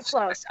 Yeah. Up and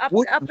close.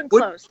 Up and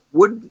close.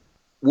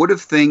 Would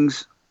have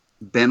things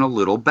been a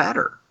little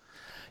better?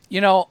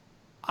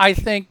 I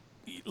think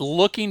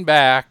looking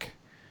back,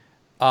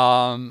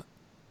 the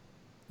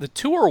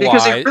tour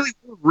because they really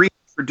were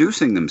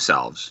reintroducing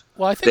themselves.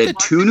 Well, I think they had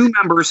 2 new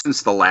members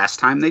since the last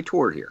time they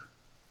toured here.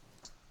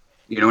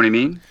 You know what I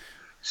mean?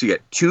 So you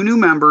got 2 new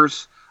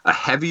members, a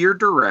heavier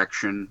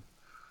direction.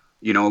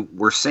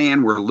 We're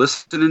saying we're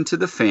listening to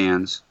the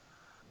fans.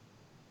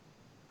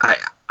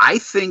 I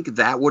think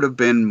that would have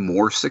been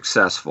more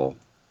successful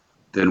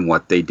than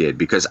what they did,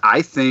 because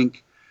I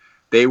think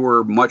they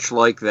were much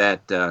like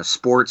that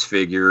sports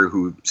figure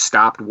who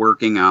stopped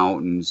working out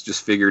and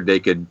just figured they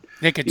could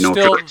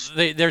still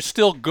they're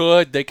still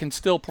good, they can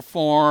still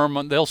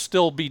perform, there'll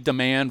still be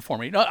demand for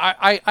me.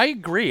 I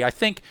agree. I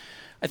think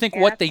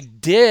what they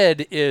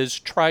did is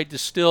tried to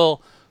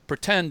still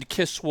pretend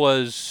Kiss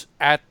was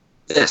at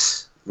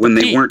this when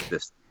they weren't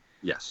this.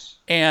 Yes.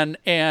 And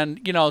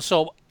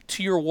so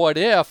to your what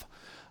if,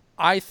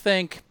 I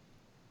think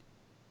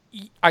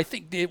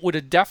it would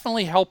have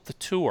definitely helped the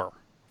tour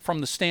from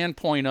the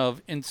standpoint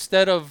of,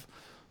 instead of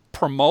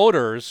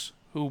promoters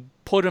who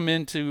put them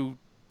into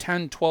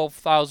 10,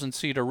 12,000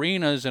 seat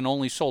arenas and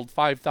only sold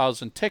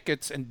 5,000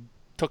 tickets and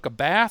took a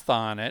bath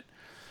on it,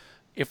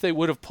 if they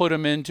would have put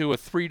them into a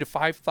 3,000 to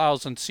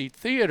 5,000 seat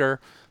theater,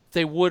 the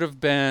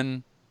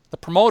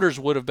promoters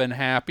would have been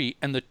happy,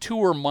 and the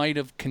tour might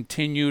have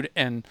continued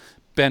and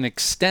been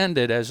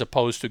extended as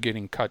opposed to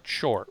getting cut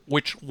short,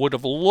 which would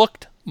have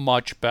looked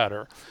much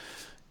better.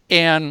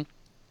 And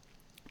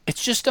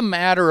it's just a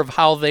matter of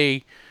how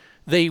they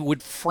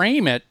would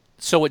frame it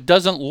so it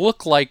doesn't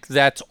look like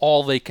that's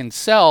all they can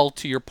sell.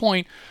 To your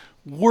point,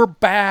 we're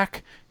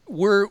back.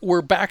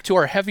 We're back to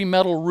our heavy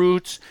metal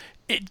roots.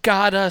 It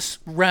got us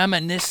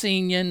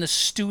reminiscing in the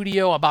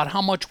studio about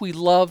how much we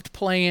loved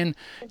playing,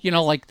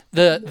 like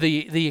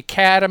the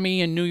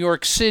Academy in New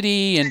York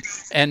City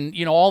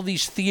and all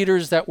these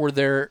theaters that were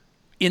there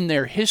in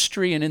their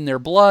history and in their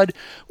blood.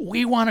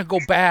 We want to go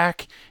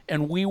back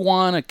and we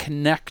want to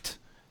connect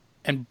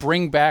and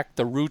bring back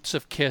the roots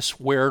of Kiss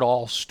where it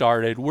all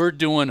started. We're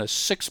doing a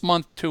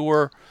 6-month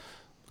tour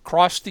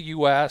across the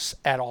U.S.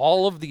 at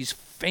all of these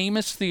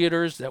famous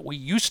theaters that we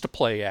used to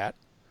play at.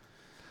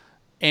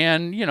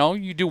 And,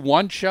 you do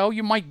 1 show,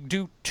 you might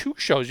do 2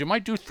 shows, you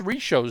might do 3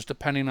 shows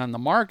depending on the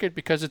market,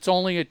 because it's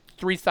only a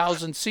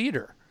 3,000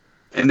 seater.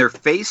 And their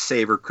face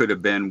saver could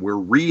have been, we're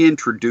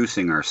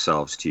reintroducing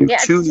ourselves to you. Yeah,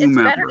 2 new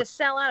members. It's better to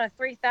sell out a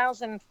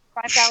 3,000,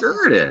 5,000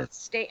 sure it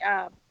is.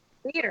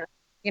 Theater,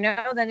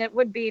 than it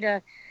would be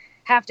to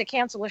have to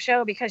cancel a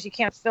show because you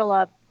can't fill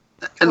a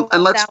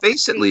And let's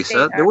face it,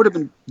 Lisa, there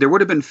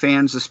would have been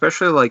fans,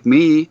 especially like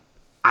me.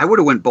 I would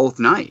have went both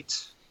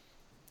nights.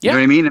 You know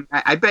what I mean?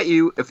 I bet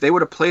you if they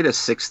would have played a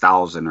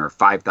 6,000 or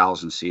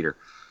 5,000 seater,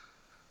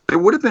 there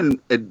would have been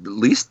at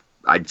least,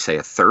 I'd say,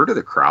 a third of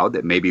the crowd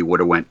that maybe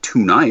would have went 2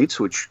 nights,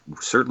 which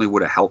certainly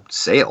would have helped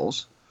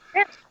sales.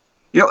 Yeah.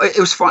 You know, it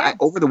was fun. Yeah.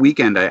 Over the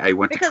weekend, I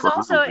went to Toronto.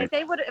 Because also, if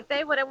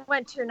they would have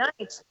went 2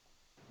 nights,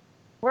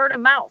 word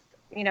of mouth.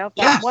 You know,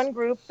 one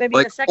group, maybe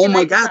like, the second. Oh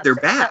my God, they're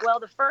back. Well,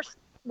 the first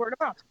word of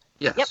mouth.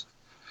 Yes.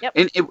 Yep.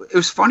 And it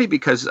was funny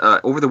because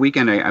over the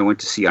weekend I went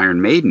to see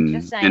Iron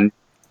Maiden. And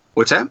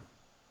what's that?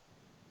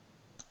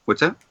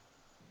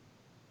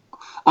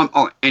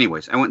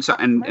 Anyways, I went and saw,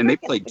 and they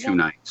played 2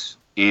 nights.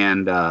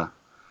 And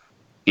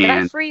did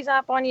I freeze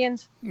up,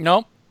 onions?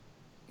 No,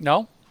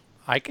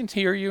 I can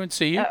hear you and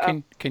see you.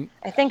 Can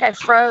I think I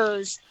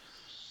froze.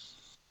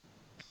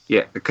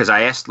 Yeah, because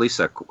I asked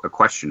Lisa a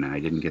question and I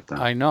didn't get that.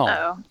 I know.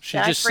 Uh-oh. She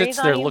just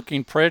sits there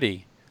looking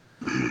pretty.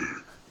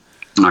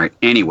 All right.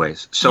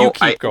 Anyways, so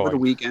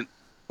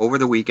over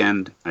the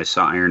weekend, I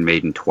saw Iron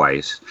Maiden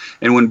twice,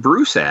 and when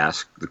Bruce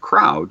asked the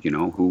crowd, you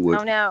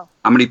know,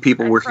 how many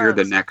people were here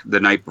the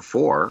night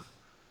before,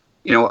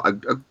 you know,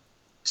 a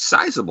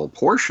sizable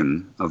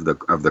portion of the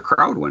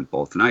crowd went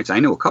both nights. I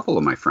know a couple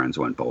of my friends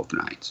went both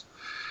nights.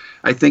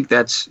 I think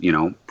that's, you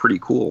know, pretty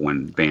cool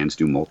when bands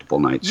do multiple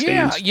night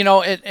stands. Yeah, you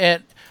know,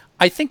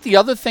 I think the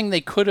other thing they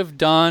could have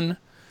done,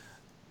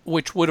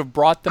 which would have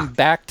brought them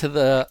back to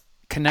the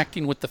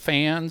connecting with the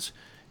fans,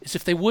 is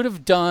if they would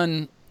have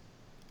done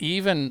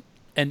even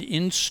an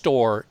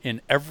in-store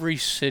in every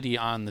city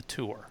on the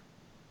tour.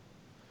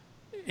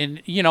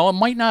 And, you know, it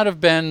might not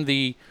have been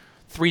the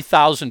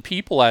 3,000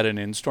 people at an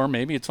in-store.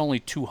 Maybe it's only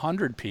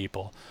 200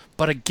 people.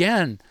 But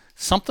again,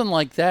 something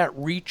like that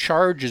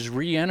recharges,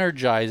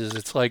 re-energizes.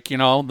 It's like, you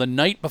know, the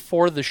night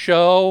before the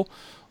show,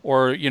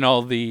 or, you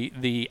know,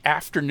 the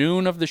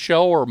afternoon of the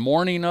show or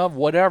morning of,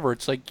 whatever.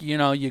 It's like, you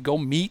know, you go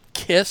meet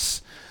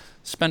Kiss,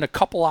 spend a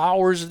couple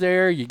hours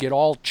there, you get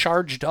all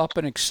charged up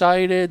and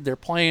excited. They're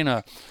playing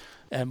a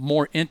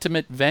more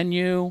intimate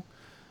venue.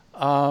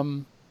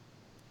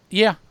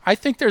 Yeah, I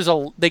think there's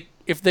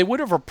if they would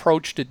have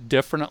approached it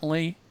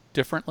differently,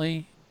 it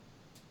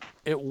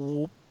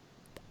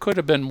could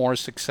have been more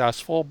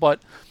successful. But,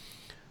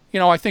 you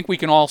know, I think we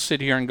can all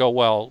sit here and go,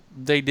 well,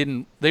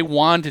 they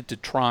wanted to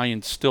try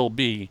and still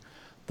be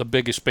the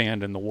biggest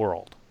band in the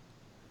world.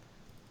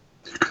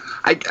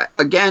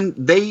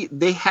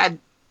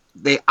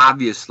 They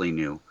obviously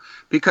knew,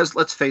 because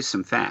let's face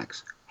some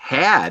facts.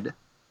 Had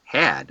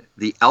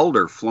the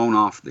Elder flown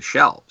off the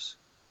shelves,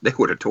 they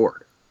would have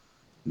toured.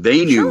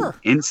 They knew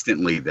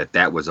instantly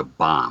that was a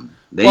bomb.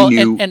 They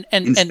knew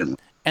instantly.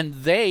 And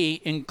they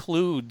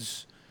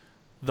includes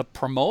the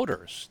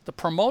promoters. The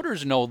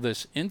promoters know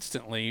this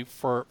instantly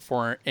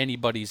for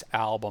anybody's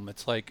album.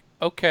 It's like,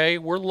 okay,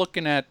 we're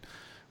looking at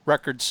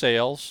record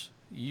sales.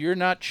 You're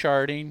not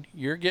charting.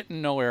 You're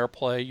getting no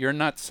airplay. You're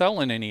not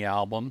selling any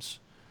albums.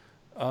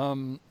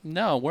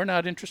 No, we're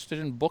not interested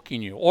in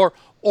booking you. Or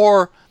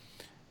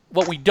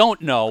what we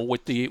don't know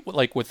with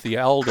the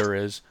Elder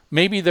is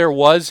maybe there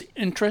was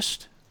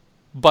interest,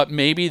 but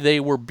maybe they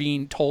were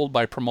being told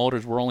by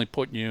promoters, we're only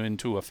putting you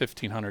into a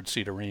 1,500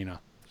 seat arena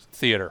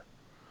theater.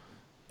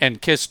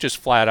 And Kiss just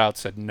flat out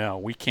said, no,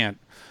 we can't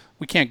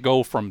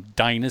go from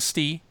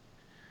Dynasty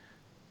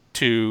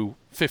to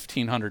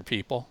 1,500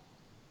 people.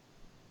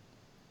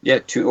 Yeah,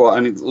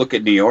 look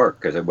at New York,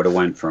 because it would have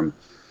went from,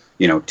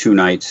 you know, 2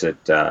 nights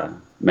at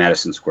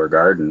Madison Square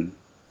Garden.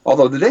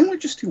 Although, did they only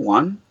just do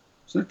one?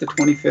 Wasn't it the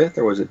 25th,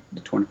 or was it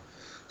the 20th?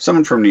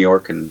 Someone from New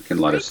York can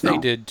let us know. They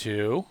did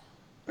too.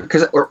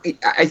 Because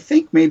I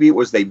think maybe it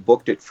was they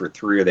booked it for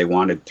 3, or they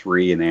wanted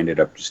 3, and they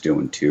ended up just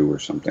doing 2 or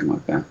something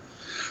like that.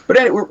 But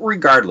anyway,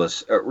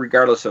 regardless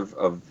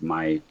of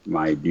my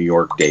New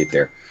York date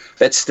there,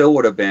 that still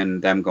would have been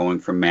them going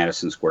from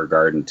Madison Square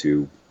Garden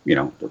to, you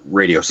know, the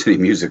Radio City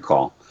Music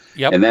Hall.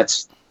 Yep. And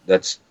that's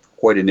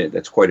quite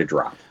a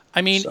drop.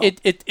 I mean, so.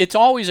 It's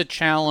always a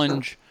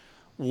challenge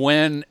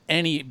when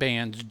any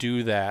bands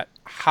do that,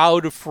 how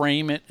to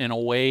frame it in a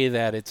way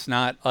that it's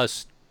not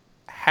us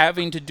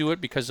having to do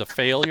it because of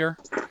failure.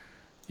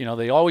 You know,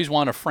 they always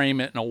want to frame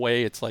it in a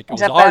way it's like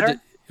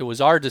it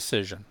was our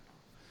decision.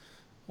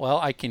 Well,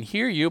 I can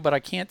hear you, but I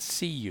can't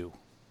see you.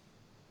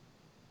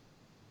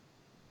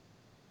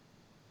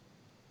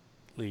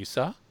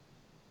 Lisa?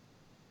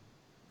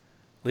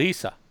 Are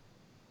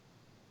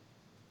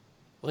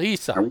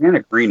we in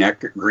a Green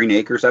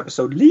Acres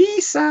episode?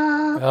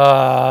 Lisa!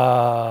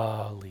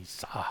 Oh,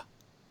 Lisa.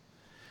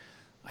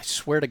 I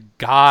swear to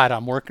God,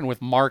 I'm working with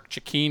Mark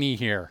Cicchini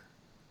here.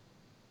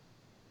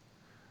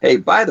 Hey,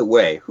 by the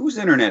way, whose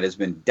internet has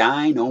been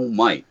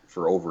dynamite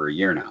for over a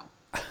year now?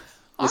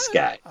 This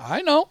guy.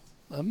 I know.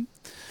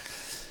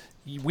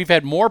 We've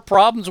had more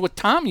problems with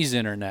Tommy's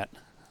internet.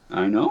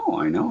 I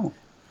know.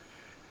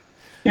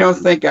 You know,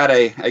 thank God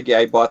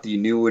I bought the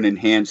new and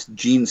enhanced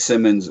Gene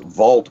Simmons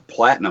Vault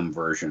Platinum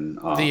version.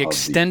 The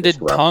extended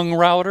tongue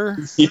router?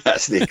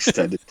 Yes, the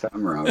extended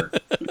tongue router.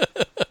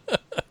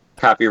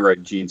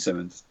 Copyright Gene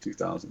Simmons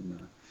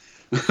 2000.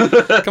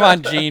 Come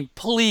on, Gene.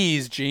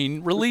 Please,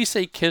 Gene, release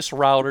a Kiss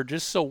router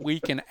just so we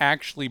can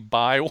actually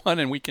buy one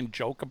and we can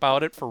joke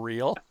about it for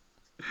real.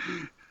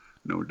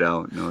 No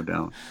doubt, no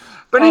doubt.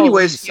 But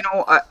anyways, you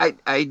know,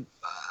 I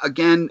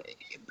again,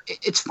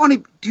 it's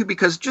funny too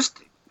because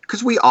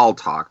we all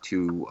talk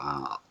to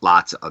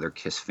lots of other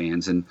Kiss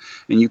fans, and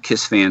you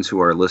Kiss fans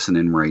who are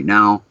listening right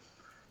now,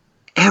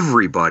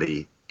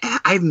 everybody.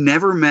 I've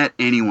never met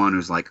anyone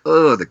who's like,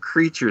 oh, the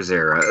Creatures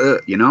era,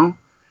 you know?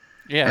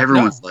 Yeah,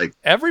 everyone's like,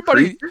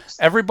 everybody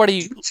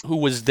who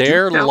was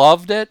there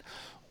loved it,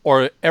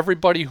 or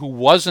everybody who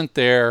wasn't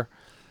there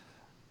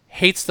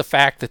hates the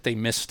fact that they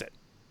missed it.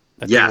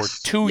 That they were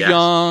too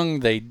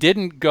young, they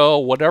didn't go,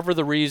 whatever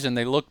the reason,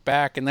 they look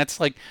back, and that's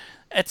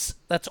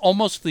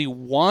almost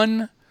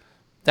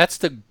that's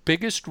the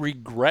biggest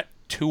regret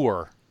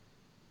tour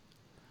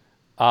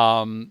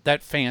that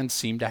fans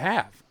seem to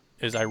have,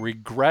 is I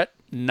regret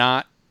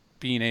not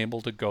being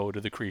able to go to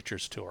the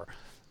Creatures tour.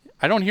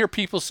 I don't hear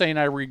people saying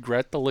I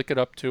regret the Lick It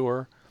Up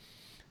tour.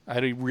 I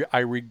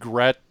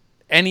regret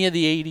any of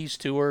the 80s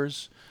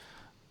tours.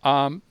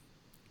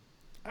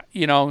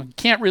 You know,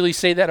 can't really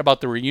say that about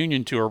the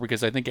reunion tour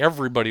because I think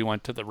everybody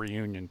went to the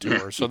reunion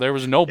tour. So there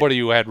was nobody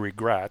who had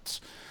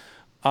regrets.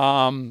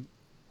 You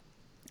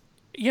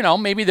know,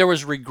 maybe there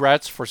was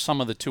regrets for some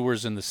of the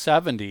tours in the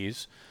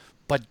 70s,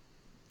 but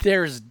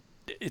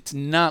it's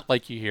not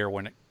like you hear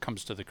when it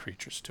comes to the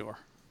Creatures tour.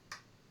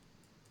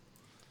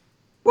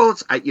 Well,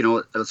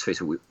 let's face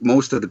it.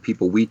 Most of the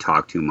people we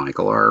talk to,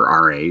 Michael, are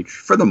our age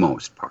for the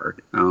most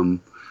part. I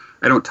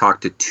don't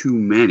talk to too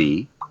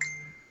many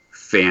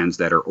fans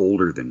that are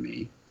older than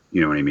me.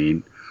 You know what I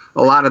mean?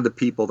 A lot of the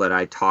people that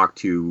I talk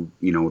to,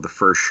 you know, the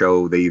first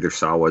show they either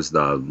saw was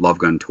the Love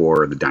Gun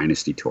tour or the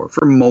Dynasty tour.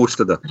 For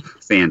most of the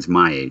fans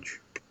my age.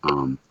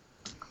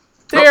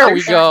 There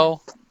we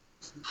go.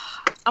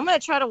 I'm gonna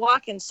try to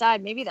walk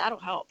inside. Maybe that'll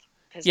help.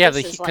 Yeah,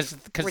 because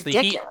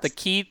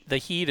the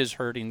heat is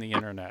hurting the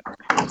internet.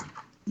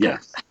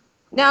 Yes.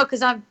 No,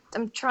 because I'm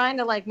trying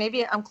to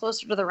maybe I'm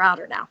closer to the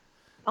router now.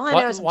 All I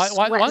know is I'm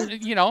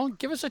sweating. You know,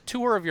 give us a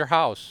tour of your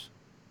house.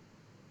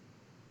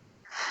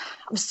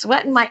 I'm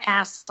sweating my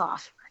ass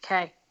off.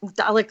 Okay,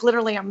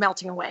 literally, I'm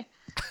melting away.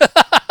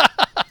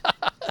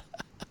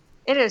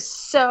 It is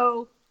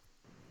so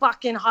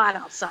fucking hot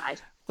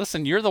outside.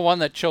 Listen, you're the one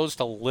that chose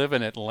to live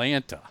in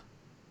Atlanta.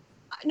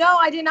 No,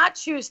 I did not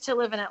choose to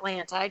live in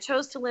Atlanta. I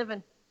chose to live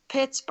in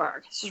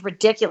Pittsburgh. This is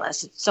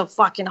ridiculous. It's so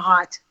fucking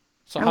hot.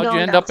 So how'd you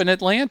end up in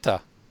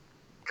Atlanta?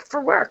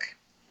 For work.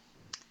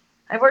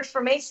 I worked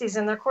for Macy's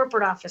in their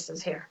corporate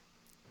offices here.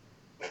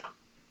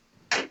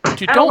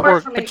 But you don't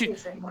work for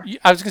Macy's anymore.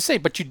 I was going to say,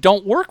 but you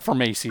don't work for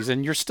Macy's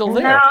and you're still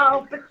there.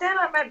 No, but then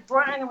I met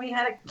Brian and we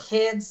had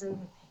kids and...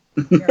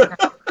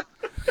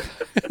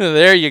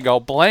 There you go.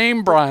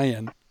 Blame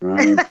Brian.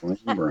 Blame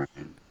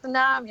Brian. So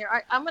now I'm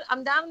here.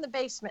 I'm down in the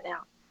basement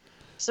now.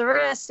 So we're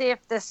going to see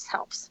if this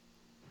helps.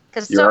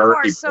 Because so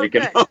far, so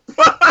good. Am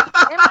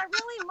I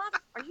really,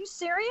 are you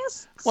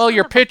serious? Well,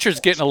 your picture's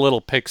getting a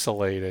little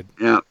pixelated.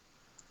 Yeah.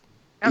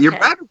 Okay. You're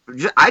better.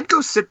 I'd go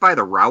sit by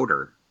the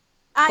router.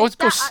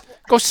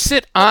 Go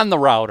sit on the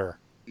router.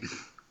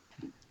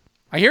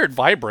 I hear it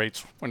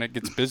vibrates when it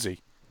gets busy.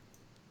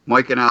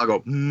 Mike and I'll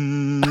go,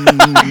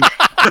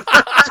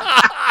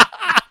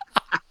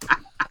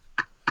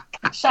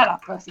 Shut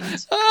up,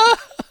 pussies.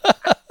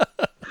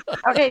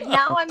 Okay,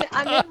 now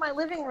I'm in my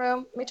living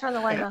room. Let me turn the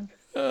light on.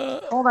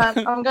 Hold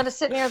on. I'm going to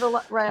sit near the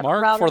router.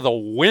 Mark for the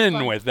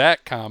win with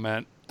that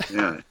comment.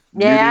 Yeah.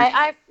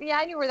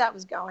 I knew where that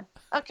was going.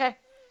 Okay.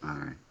 All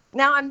right.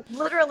 Now I'm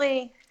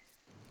literally,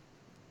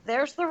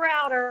 there's the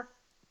router,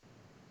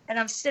 and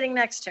I'm sitting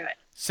next to it.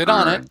 Sit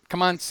on it.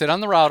 Come on, sit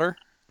on the router.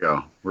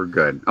 Go. We're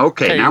good.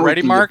 Okay, now you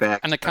ready, Mark?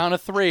 Back. On the count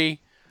of 3.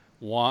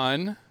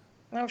 1,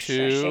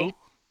 2,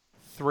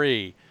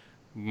 3.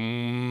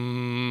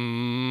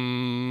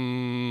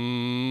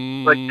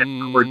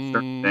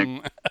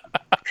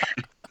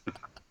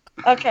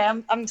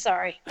 Okay, I'm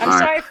sorry. I'm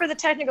sorry for the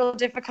technical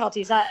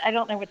difficulties. I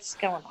don't know what's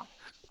going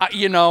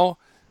on.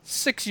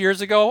 6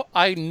 years ago,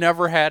 I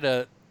never had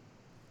a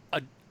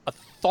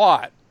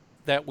thought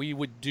that we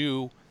would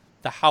do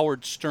the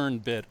Howard Stern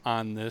bit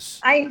on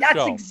this That's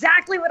show.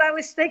 Exactly what I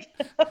was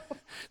thinking of.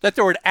 That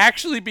there would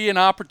actually be an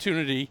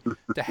opportunity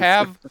to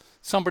have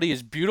somebody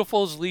as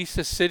beautiful as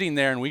Lisa sitting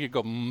there and we could go,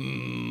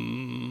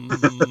 And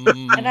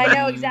I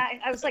know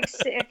exactly. I was like,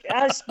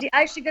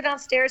 I should go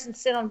downstairs and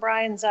sit on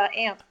Brian's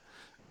amp.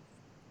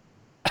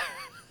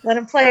 Let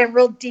him play a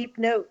real deep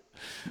note.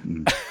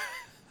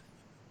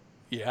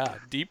 Yeah,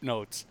 deep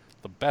notes.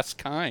 The best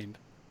kind.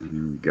 There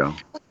we go.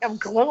 I'm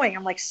glowing.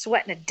 I'm like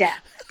sweating to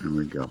death. There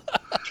we go.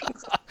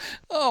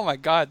 Oh my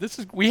God,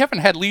 we haven't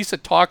had Lisa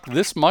talk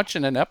this much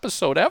in an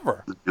episode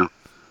ever. No.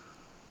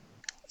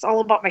 It's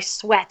all about my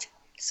sweat.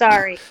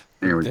 Sorry.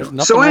 There we There's go.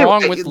 nothing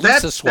wrong with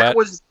Lisa's sweat. That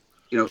was,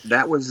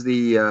 that was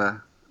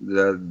the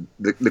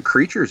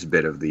Creatures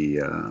bit of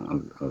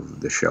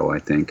the show. I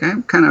think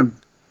I'm kind of.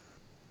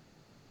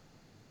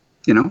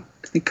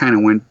 I think kind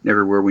of went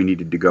everywhere we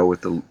needed to go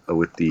with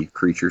the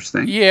creatures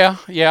thing. Yeah.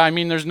 I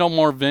mean, there's no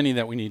more Vinny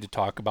that we need to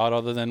talk about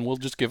other than we'll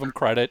just give him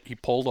credit. He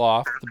pulled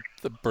off.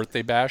 The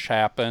birthday bash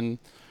happened.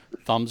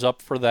 Thumbs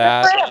up for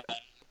that.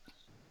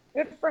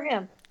 Good for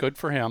him. Good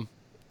for him.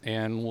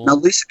 And Now,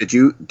 Lisa, did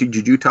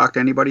you talk to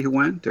anybody who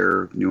went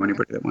or knew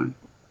anybody that went?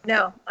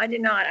 No, I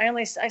did not.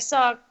 I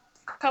saw a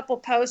couple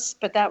posts,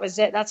 but that was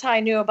it. That's how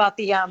I knew about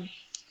the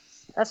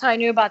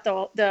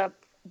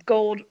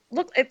gold.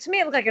 Look, to me,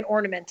 it looked like an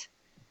ornament.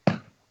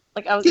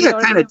 Like I was. Yeah,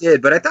 it kind of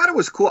did, but I thought it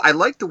was cool. I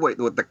liked the way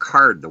with the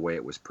card, the way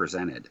it was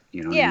presented.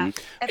 You know. Yeah.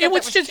 What I mean?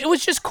 It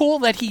was just cool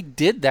that he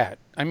did that.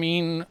 I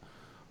mean,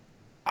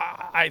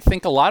 I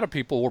think a lot of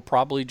people were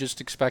probably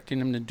just expecting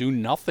him to do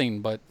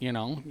nothing, but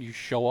you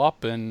show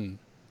up and,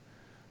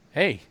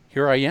 hey,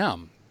 here I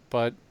am.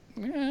 But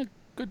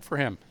good for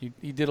him.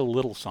 He did a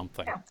little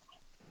something. Yeah.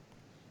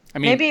 I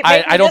mean, maybe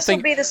I don't this think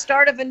will be the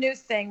start of a new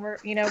thing where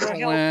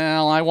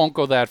Well, I won't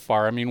go that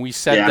far. I mean, we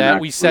said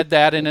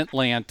that in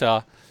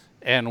Atlanta,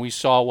 and we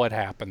saw what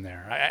happened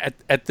there.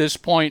 At this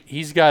point,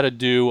 he's got to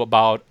do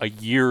about a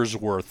year's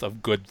worth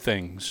of good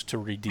things to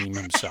redeem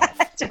himself.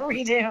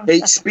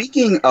 Hey,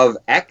 speaking of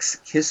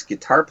ex-Kiss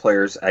guitar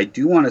players, I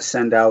do want to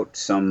send out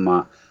some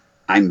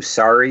I'm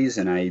sorries,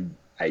 and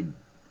I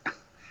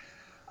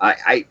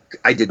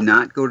did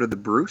not go to the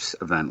Bruce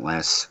event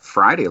last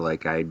Friday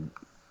like I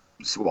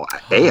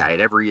had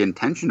every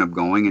intention of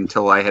going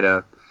until I had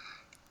a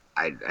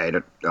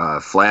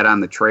flat on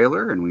the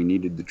trailer and we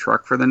needed the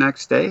truck for the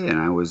next day, and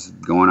I was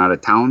going out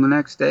of town the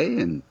next day.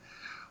 And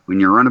when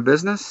you run a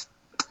business,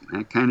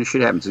 that kind of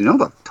shit happens.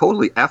 The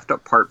totally effed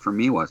up part for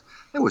me was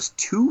there was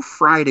 2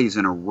 Fridays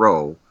in a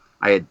row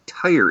I had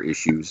tire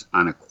issues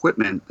on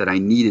equipment that I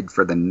needed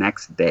for the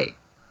next day.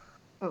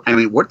 I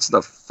mean, what's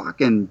the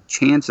fucking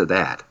chance of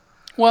that?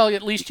 Well,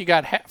 at least you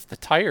got half the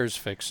tires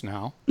fixed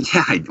now.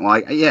 Yeah,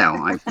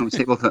 I was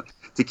able to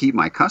keep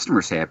my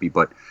customers happy,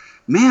 but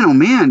man, oh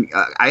man,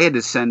 I had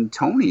to send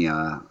Tony,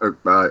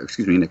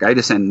 Nick. I had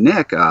to send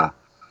Nick a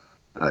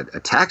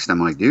text. I'm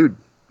like, dude,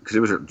 because it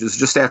was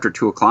just after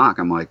 2:00.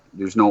 I'm like,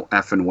 there's no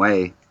effing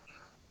way.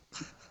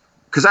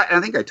 Because I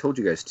think I told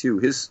you guys too.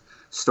 His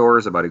store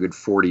is about a good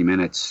 40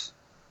 minutes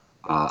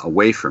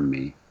away from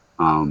me,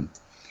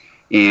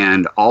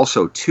 and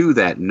also too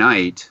that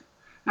night.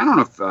 I don't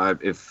know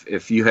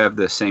if you have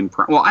the same.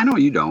 Well, I know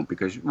you don't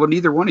because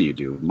neither one of you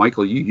do.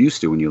 Michael, you used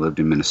to when you lived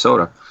in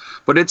Minnesota,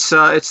 but it's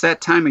that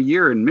time of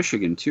year in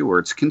Michigan too, where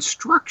it's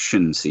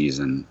construction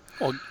season.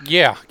 Well,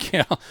 yeah.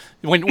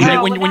 When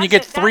you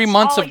get 3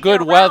 months of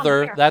good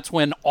weather, that's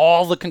when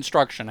all the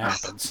construction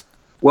happens.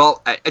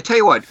 Well, I tell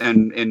you what,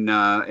 and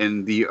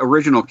the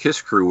original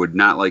Kiss crew would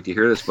not like to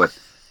hear this, but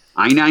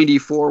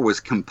I-94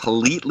 was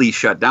completely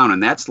shut down,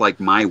 and that's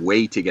like my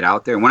way to get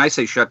out there. And when I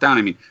say shut down,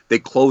 I mean they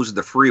closed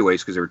the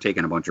freeways because they were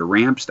taking a bunch of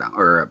ramps down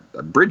or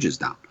bridges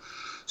down.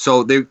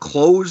 So they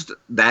closed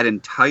that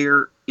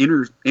entire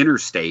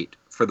interstate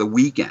for the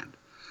weekend.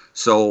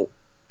 So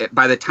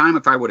by the time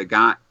if I would have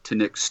got to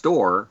Nick's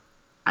store,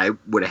 I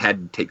would have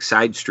had to take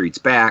side streets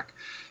back.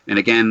 And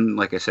again,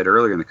 like I said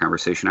earlier in the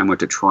conversation, I went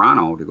to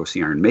Toronto to go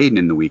see Iron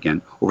Maiden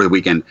over the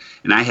weekend,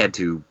 and I had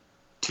to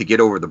get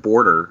over the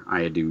border.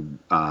 I had to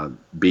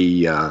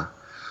be up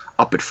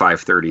at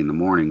 5:30 in the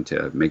morning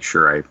to make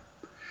sure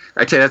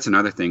I tell you, that's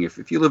another thing.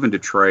 If you live in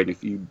Detroit,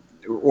 if you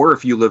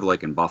live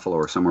like in Buffalo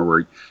or somewhere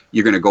where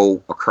you're going to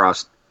go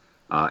across,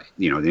 the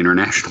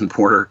international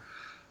border,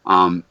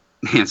 man,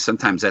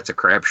 sometimes that's a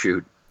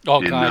crapshoot. Oh,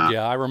 God,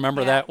 yeah. I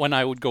remember that when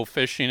I would go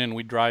fishing and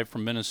we'd drive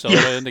from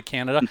Minnesota into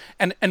Canada.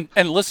 And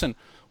listen,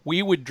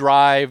 we would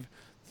drive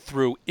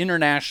through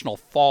International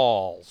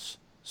Falls.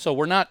 So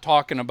we're not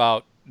talking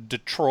about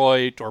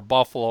Detroit or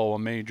Buffalo, a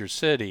major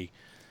city.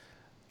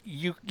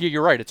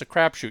 You're right. It's a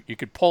crapshoot. You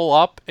could pull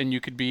up and you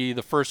could be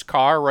the first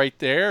car right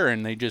there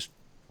and they just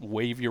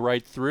wave you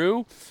right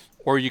through.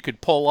 Or you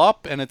could pull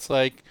up and it's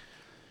like,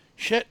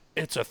 shit,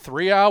 it's a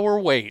 3-hour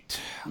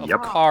wait of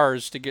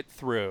cars to get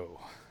through.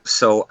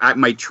 So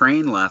my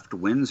train left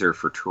Windsor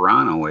for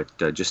Toronto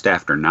at just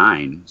after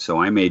 9. So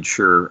I made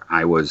sure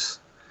I was,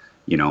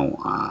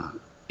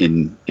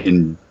 in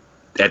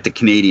at the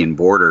Canadian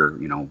border,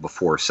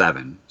 before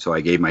 7. So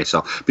I gave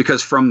myself,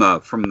 because from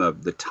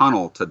the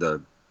tunnel to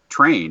the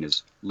train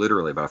is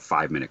literally about a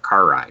 5-minute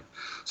car ride.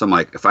 So I'm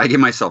like, if I give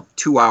myself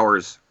 2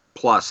 hours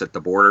plus at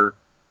the border,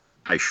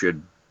 I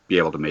should be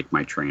able to make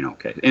my train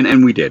okay.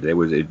 And we did. It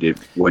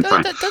went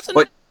fine.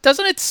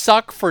 Doesn't it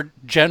suck for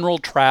general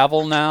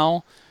travel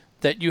now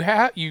that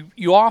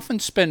you often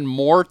spend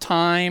more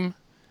time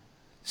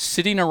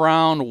sitting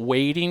around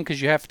waiting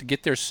because you have to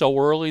get there so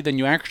early than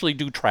you actually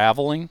do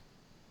traveling?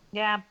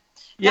 Yeah.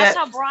 That's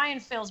how Brian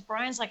feels.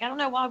 Brian's like, I don't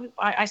know why.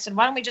 I said,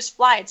 why don't we just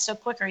fly? It's so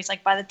quicker. He's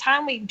like, by the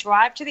time we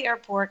drive to the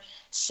airport,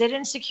 sit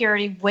in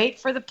security, wait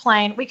for the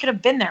plane, we could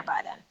have been there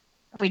by then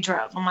if we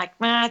drove. I'm like,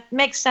 it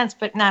makes sense,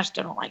 but I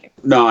still don't like it.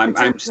 No,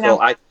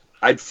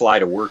 I'd fly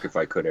to work if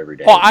I could every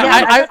day. Well,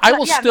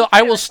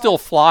 I will still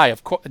fly,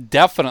 of course,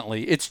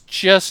 definitely.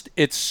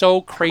 It's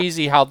so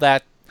crazy how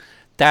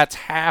that's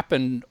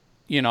happened.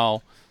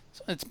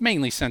 it's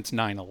mainly since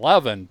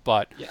 9/11,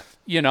 but Yeah.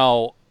 you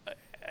know,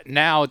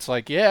 now it's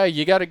like, yeah,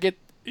 you got to get,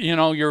 you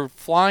know, you're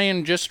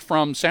flying just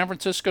from San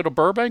Francisco to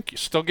Burbank, you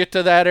still get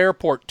to that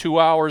airport 2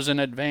 hours in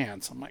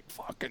advance. I'm like,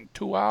 fucking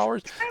 2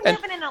 hours. I'm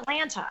living in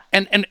Atlanta.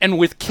 And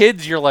with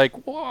kids, you're like,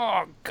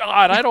 whoa,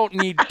 God, I don't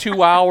need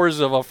 2 hours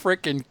of a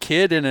freaking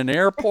kid in an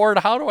airport.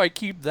 How do I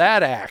keep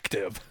that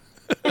active?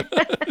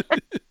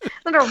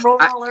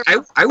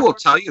 I will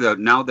tell you though,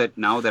 now that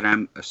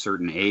I'm a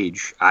certain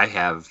age, I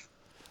have,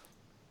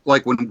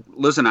 like when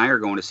Liz and I are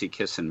going to see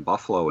Kiss in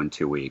Buffalo in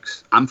 2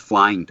 weeks, I'm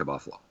flying to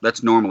Buffalo.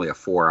 That's normally a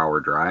 4-hour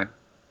drive.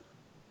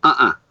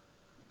 I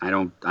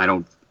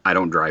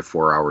don't drive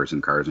 4 hours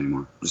in cars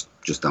anymore.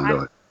 Just don't do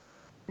it.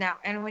 No,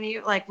 and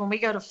when we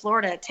go to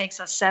Florida, it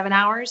takes us 7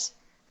 hours.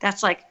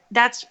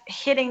 That's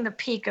hitting the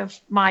peak of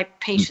my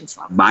patience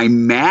level. My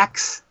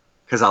max,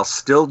 because I'll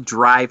still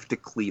drive to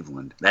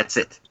Cleveland. That's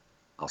it.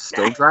 I'll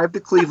still drive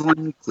to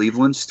Cleveland.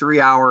 Cleveland's 3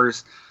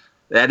 hours.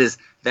 That is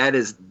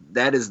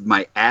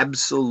my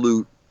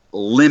absolute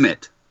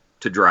limit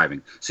to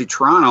driving. See,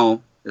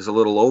 Toronto is a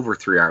little over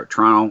 3 hours.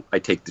 Toronto, I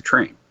take the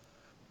train.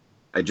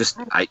 I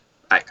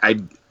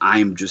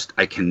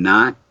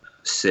cannot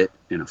sit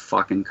in a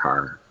fucking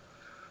car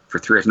for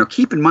 3 hours. Now,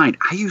 keep in mind,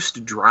 I used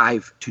to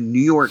drive to New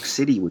York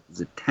City, which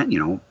is a 10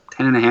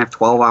 and a half,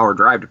 12-hour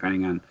drive,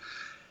 depending on,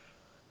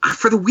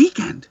 for the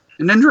weekend.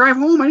 And then drive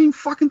home. I didn't even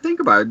fucking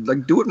think about it.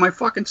 Like, do it in my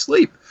fucking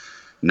sleep.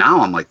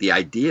 Now I'm like, the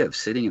idea of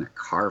sitting in a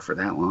car for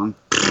that long.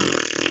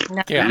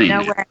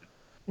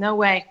 No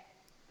way.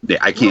 Yeah,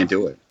 I can't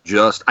do it.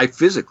 I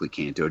physically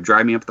can't do it.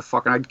 Drive me up the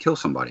fucking. I'd kill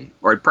somebody,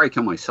 or I'd probably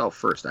kill myself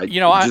first.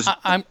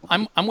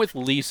 I'm with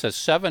Lisa.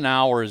 7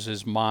 hours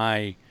is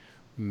my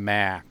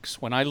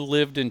max. When I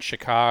lived in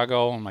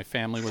Chicago and my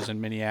family was in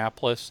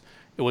Minneapolis,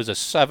 it was a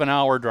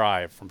 7-hour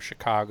drive from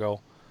Chicago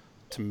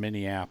to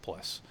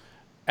Minneapolis.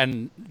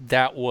 And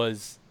that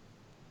was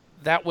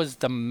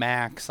the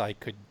max I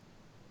could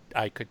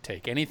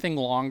take. Anything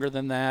longer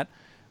than that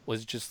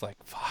was just like,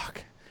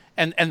 fuck.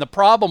 And the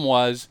problem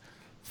was,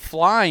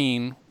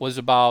 flying was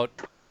about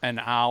an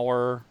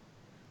hour,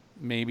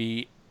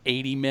 maybe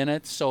 80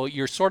 minutes. So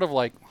you're sort of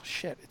like, oh,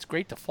 shit, it's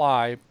great to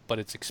fly, but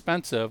it's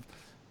expensive.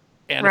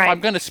 And if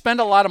I'm going to spend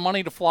a lot of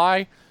money to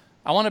fly,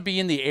 I want to be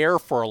in the air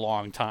for a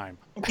long time.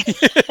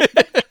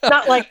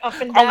 Not like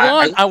up and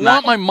down. I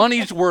want my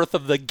money's worth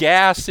of the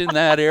gas in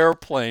that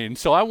airplane.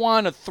 So I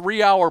want a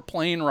 3-hour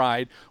plane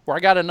ride where I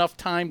got enough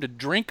time to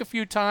drink a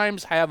few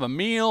times, have a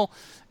meal,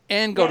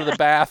 and go to the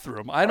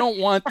bathroom. I don't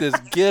want this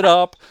get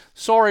up.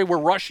 Sorry, we're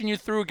rushing you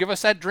through. Give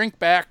us that drink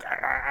back.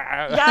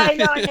 Yeah, I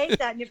know. I hate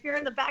that. And if you're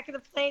in the back of the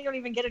plane, you don't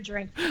even get a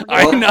drink.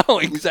 I know,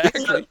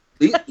 exactly.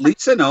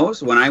 Lisa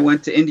knows when I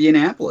went to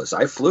Indianapolis,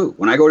 I flew.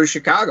 When I go to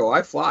Chicago,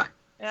 I fly.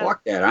 Yeah.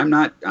 Fuck that. I'm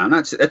not.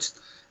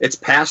 It's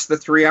past the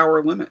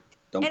 3-hour limit.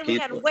 We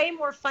had way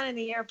more fun in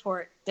the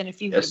airport than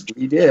if you. Yes,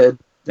 we did.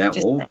 That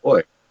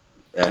boy,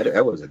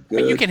 that was a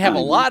good. You can have a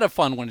lot of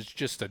fun when it's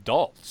just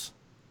adults.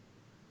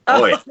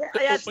 Oh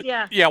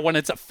yeah. Yeah, when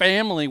it's a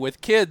family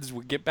with kids,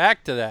 we get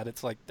back to that.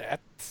 It's like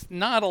that's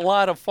not a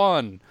lot of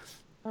fun.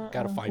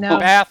 Got to find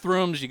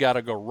bathrooms. You got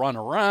to go run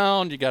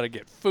around. You got to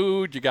get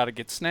food. You got to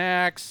get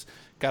snacks.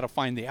 Got to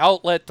find the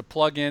outlet to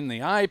plug in the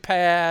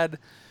iPad.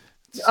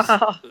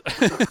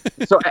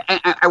 So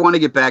I want to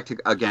get back to,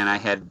 again, I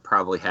had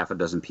probably half a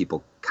dozen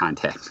people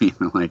contact me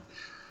and like,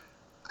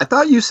 I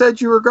thought you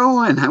said you were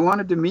going. I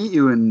wanted to meet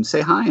you and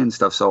say hi and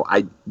stuff. So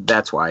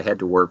that's why I had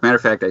to work. Matter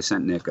of fact, I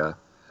sent Nick a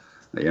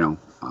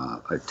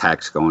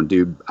text going,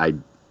 dude, I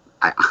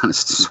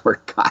honestly swear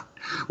to God.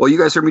 Well, you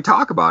guys heard me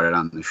talk about it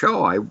on the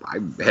show. I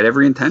had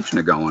every intention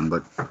of going,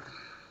 but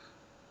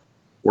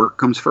work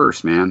comes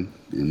first, man.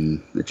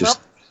 And it just.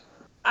 Well,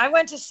 I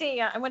went to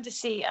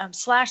see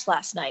Slash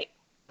last night.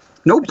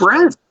 No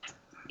Brent.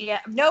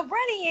 Yeah, no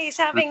Brent. He's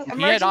having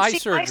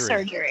emergency eye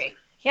surgery.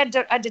 He had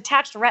a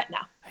detached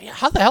retina.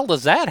 How the hell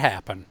does that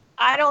happen?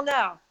 I don't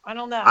know.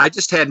 I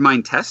just had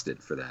mine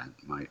tested for that.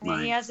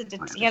 He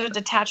had a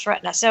detached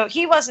retina, so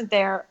he wasn't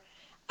there.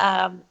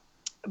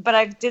 But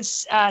I did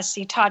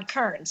see Todd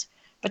Kearns.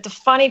 But the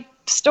funny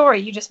story,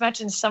 you just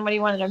mentioned somebody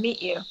wanted to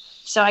meet you.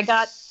 So I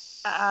got,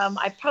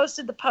 I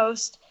posted the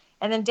post,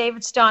 and then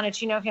David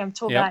Stonich, you know him,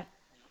 Tool Guy.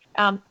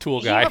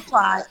 Tool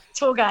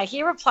Guy.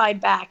 He replied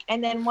back,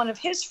 and then one of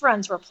his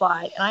friends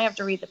replied, and I have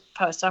to read the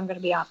post, so I'm going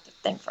to be off the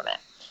thing from it.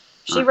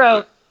 She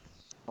wrote,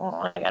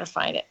 I got to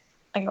find it.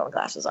 I got my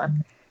glasses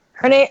on.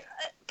 Her name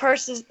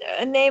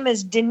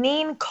is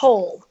Deneen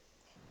Cole,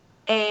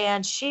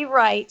 and she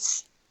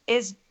writes,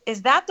 is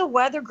that the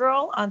weather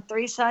girl on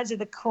Three Sides of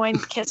the Coin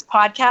Kiss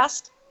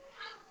podcast?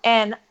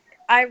 And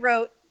I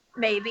wrote,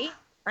 maybe.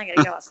 I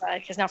gotta go outside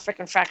because now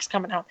frickin' Frack's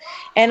coming home.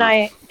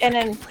 And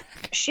then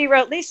she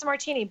wrote, Lisa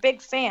Martini,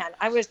 big fan.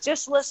 I was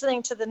just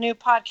listening to the new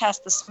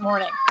podcast this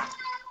morning.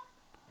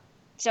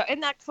 So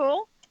isn't that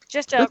cool?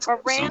 Just a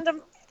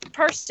random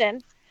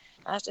person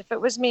asked if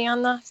it was me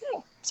on the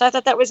thing. So I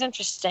thought that was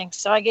interesting.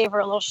 So I gave her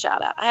a little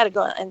shout out. I had to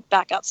go and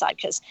back outside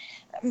because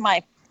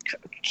my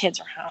kids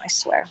are home, I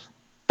swear.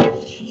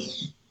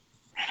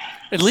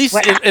 At least,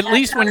 What- at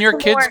least when your Some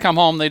kids more. come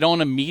home, they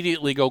don't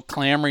immediately go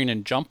clamoring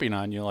and jumping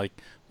on you like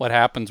what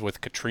happens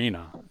with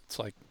Katrina. It's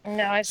like No,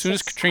 as it's soon as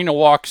just, Katrina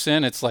walks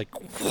in, it's like,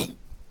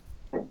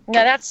 no,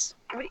 that's.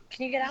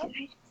 Can you get out?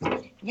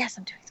 Yes,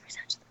 I'm doing 3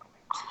 sides.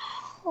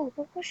 Oh,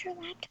 what was your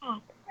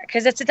laptop?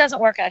 Because it doesn't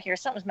work out here.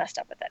 Something's messed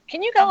up with it.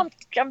 Can you go?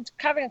 I'm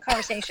having a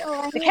conversation.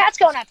 Oh, The cat's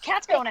going out. The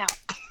cat's going out.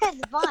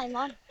 It's fine,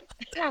 Mom.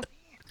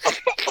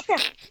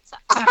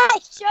 I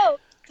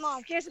choked.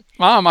 Mom, Here's.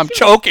 Mom, I'm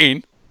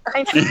choking.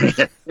 Can you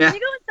go Yeah.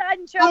 inside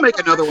and choke? I'll make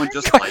another one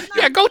just like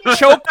Yeah, go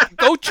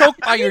choke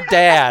by your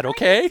dad,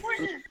 okay?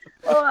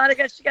 Oh, I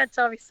guess she got to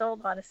tell me.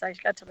 Hold on a second.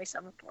 She got to tell me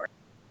something important.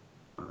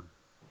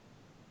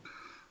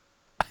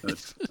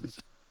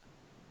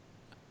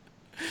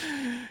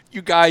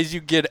 You guys, you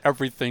get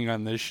everything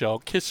on this show.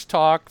 Kiss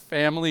talk,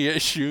 family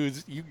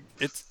issues.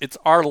 It's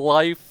our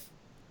life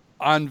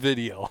on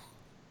video.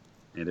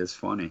 It is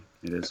funny.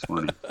 It is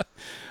funny.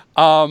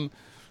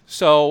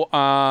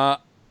 So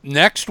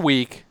next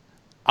week,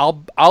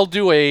 I'll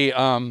do a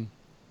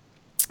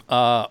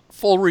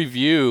full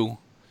review.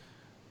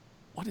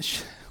 What is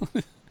she?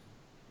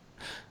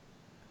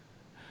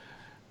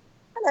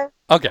 Hello.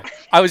 Okay,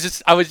 I was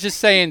just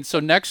saying. So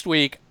next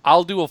week,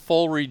 I'll do a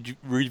full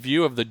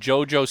review of the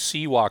JoJo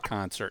Siwa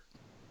concert.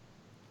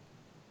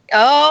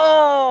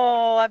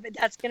 Oh, I bet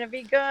that's gonna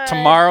be good.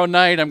 Tomorrow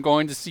night, I'm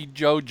going to see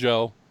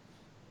JoJo.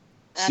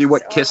 See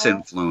what Kiss That's-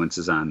 influence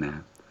is on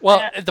that. Well,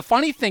 Yeah. the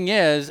funny thing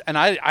is, and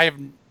I have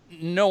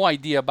no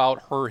idea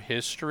about her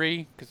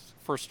history, because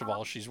first of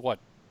all, she's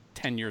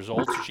 10 years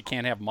old, so she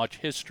can't have much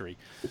history.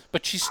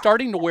 But she's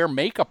starting to wear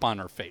makeup on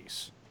her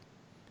face,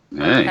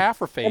 like Hey. half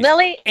her face.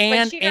 Lily, when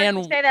and she heard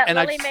me say that, and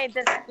Lily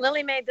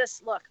I've- made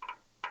this look.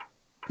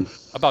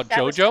 about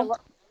That was the JoJo.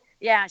 look.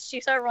 Yeah,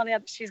 she's over on the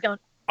other. She's going.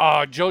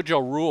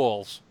 JoJo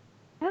rules.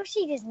 No,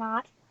 she does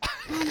not.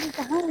 Mom, get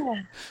the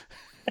home.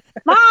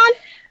 Mom!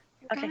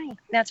 Okay, Fine.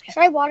 that's good.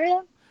 Should I water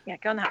them? Yeah,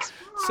 go in the house.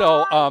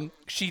 So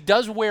she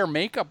does wear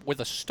makeup with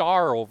a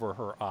star over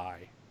her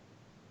eye.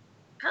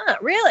 Huh?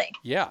 Really?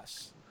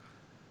 Yes.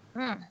 I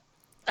don't know.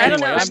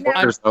 Anyway, I've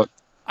never- There's a-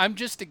 I'm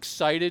just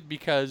excited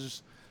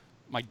because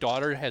my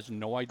daughter has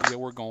no idea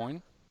we're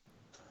going.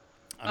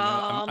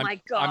 Oh, my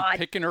I'm God.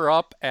 picking her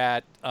up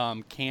at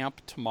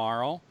camp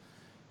tomorrow,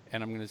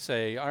 and I'm going to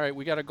say, all right,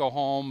 we got to go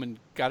home and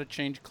got to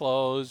change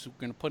clothes. We're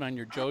going to put on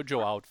your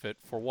JoJo outfit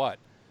for what?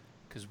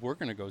 Because we're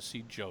going to go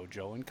see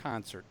JoJo in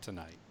concert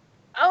tonight.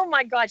 Oh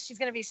my God, she's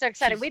gonna be so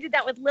excited. We did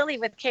that with Lily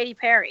with Katy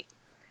Perry.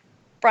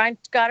 Brian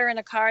got her in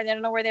a car. They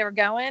didn't know where they were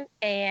going,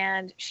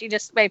 and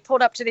they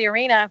pulled up to the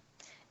arena,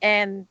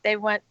 and they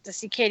went to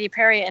see Katy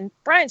Perry. And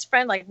Brian's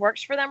friend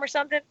works for them or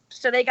something,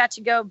 so they got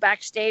to go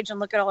backstage and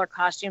look at all her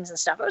costumes and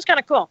stuff. It was kind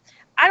of cool.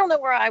 I don't know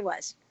where I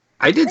was.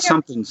 I did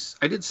something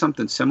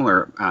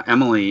similar.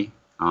 Emily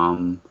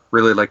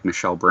really liked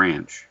Michelle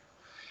Branch,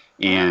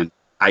 and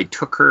I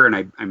took her, and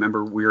I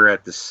remember we were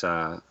at this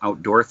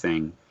outdoor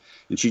thing,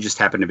 and she just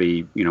happened to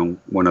be,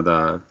 one of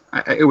the.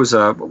 It was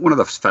one of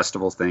the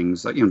festival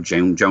things.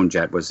 Joan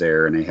Jett was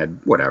there, and they had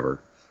whatever,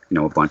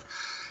 a bunch.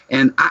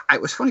 And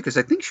it was funny because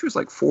I think she was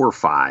like 4 or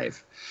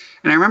 5,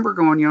 and I remember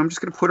going, I'm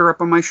just going to put her up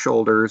on my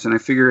shoulders, and I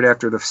figured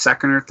after the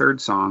second or third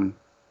song,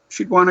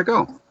 she'd want to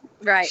go.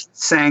 Right. She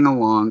sang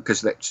along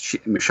because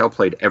Michelle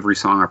played every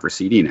song off her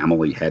CD, and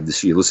Emily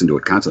she listened to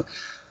it constantly.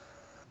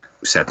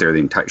 Sat there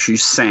she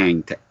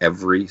sang to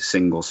every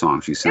single song.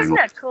 She sang. Isn't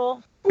that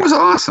cool? It was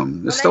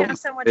awesome. When they have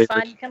so much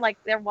fun, you can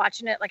they're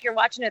watching it, you're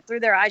watching it through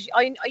their eyes.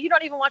 You're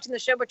not even watching the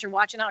show, but you're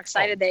watching how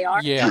excited they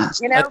are. Yeah,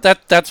 You know?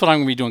 that's what I'm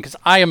going to be doing, because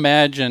I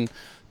imagine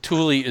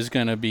Thule is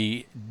going to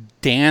be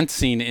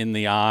dancing in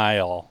the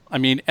aisle. I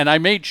mean, and I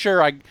made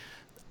sure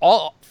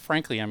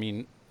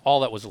all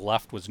that was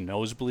left was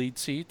nosebleed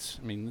seats.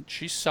 I mean,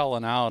 she's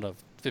selling out a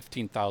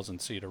 15,000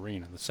 seat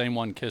arena, the same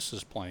one Kiss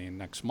is playing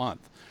next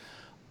month.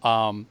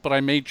 But I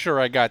made sure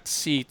I got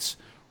seats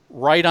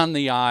right on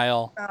the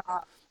aisle,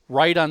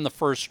 right on the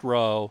first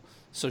row,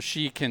 so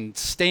she can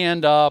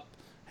stand up,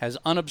 has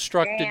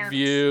unobstructed Dance.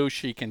 view,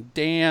 she can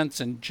dance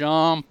and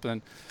jump,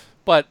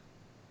 but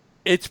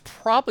it's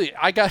probably,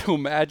 I got to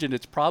imagine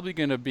it's probably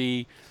going to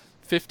be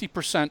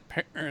 50%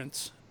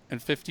 parents and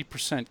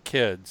 50%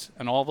 kids,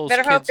 and all those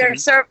Better hope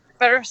kids.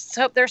 better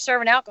hope they're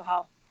serving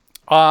alcohol.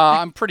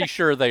 I'm pretty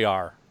sure they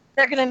are.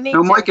 They're gonna need.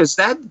 Now, to. Mike, is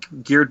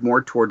that geared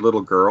more toward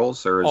little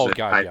girls, or is Oh it?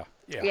 God, yeah.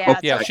 Yeah,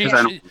 Yeah, it's she,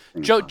 because I she-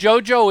 don't-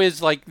 JoJo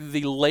is like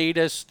the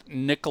latest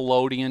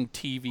Nickelodeon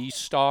TV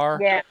star.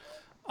 Yeah.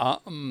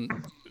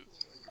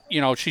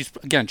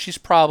 She's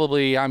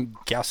probably, I'm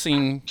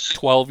guessing,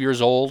 12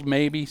 years old,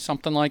 maybe,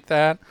 something like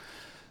that.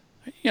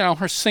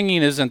 Her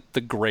singing isn't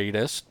the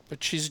greatest,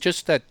 but she's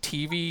just that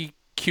TV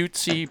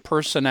cutesy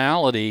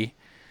personality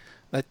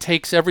that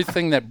takes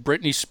everything that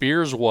Britney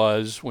Spears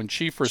was when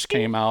she first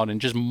came out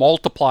and just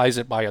multiplies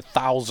it by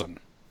 1,000.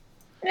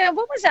 Yeah.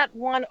 What was that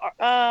one?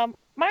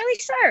 Miley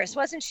Cyrus,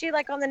 wasn't she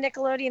on the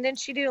Nickelodeon? Didn't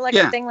she do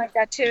Yeah. a thing like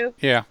that too?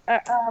 Yeah,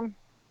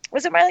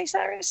 Was it Miley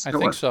Cyrus? I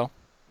think so.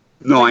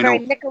 No, I Very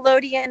know.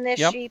 Nickelodeon-ish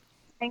Yep.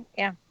 thing.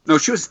 Yeah. No,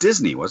 she was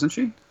Disney, wasn't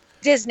she?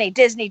 Disney.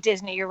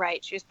 You're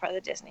right. She was part of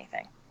the Disney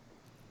thing.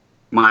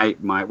 My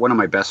one of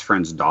my best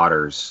friend's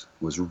daughters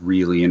was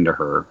really into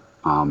her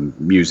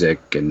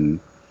music and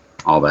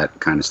all that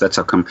kind of stuff. That's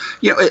how come.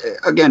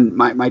 Again,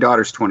 my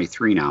daughter's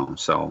 23 now,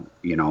 so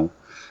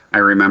I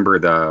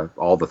remember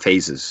all the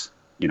phases,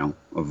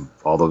 of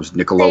all those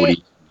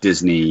Nickelodeon,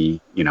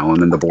 Disney,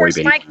 and then the boy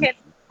band.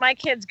 My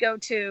kids go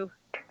to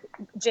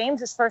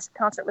James's first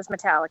concert was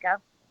Metallica,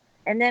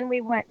 and then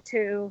we went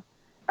to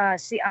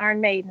see Iron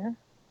Maiden.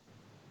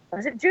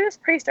 Was it Judas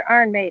Priest or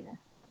Iron Maiden?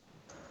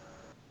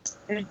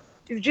 It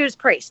was Judas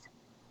Priest.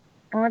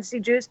 I went to see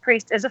Judas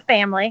Priest as a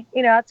family.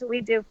 That's what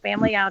we do,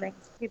 family outings.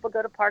 People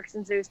go to parks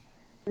and zoos.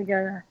 We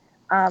go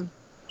to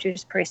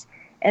Judas Priest.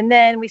 And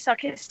then we saw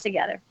Kiss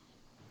together.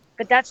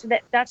 But that's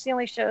the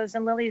only shows,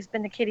 and Lily's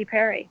been to Katy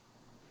Perry.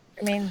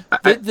 I mean...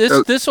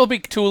 This will be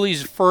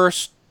Thule's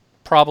first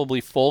probably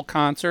full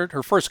concert.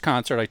 Her first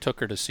concert, I took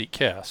her to see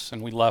Kiss,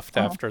 and we left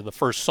after the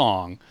first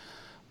song.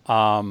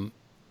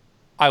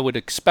 I would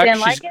expect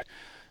didn't like it?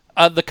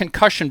 The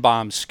concussion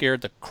bomb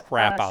scared the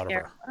crap out of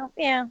her. Oh,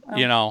 yeah.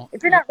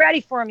 If you're not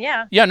ready for them,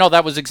 yeah. Yeah, no,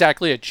 that was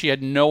exactly it. She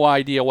had no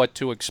idea what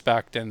to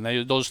expect, and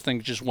those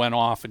things just went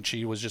off, and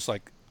she was just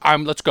like,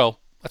 let's go.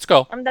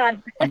 I'm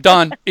done. I'm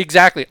done.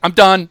 Exactly. I'm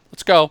done.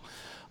 Let's go.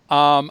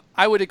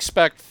 I would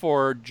expect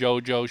for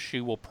JoJo,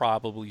 she will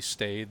probably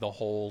stay the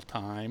whole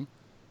time.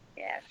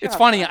 Yeah. It's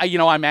funny,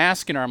 I'm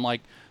asking her, I'm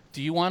like,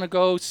 do you want to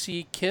go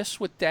see Kiss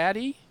with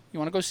Daddy? You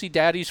want to go see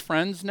Daddy's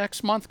friends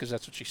next month? Because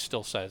that's what she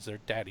still says. They're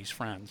Daddy's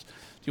friends.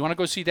 Do you want to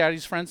go see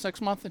Daddy's friends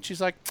next month? And she's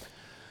like,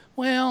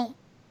 well,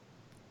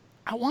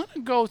 I want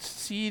to go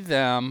see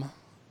them,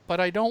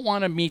 but I don't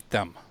want to meet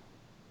them.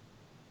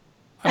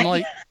 I'm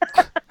like,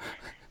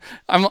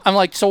 I'm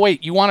like, so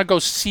wait, you want to go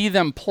see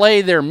them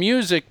play their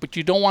music, but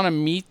you don't want to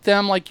meet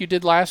them like you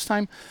did last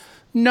time?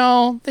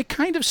 No, they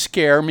kind of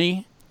scare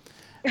me.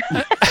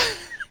 and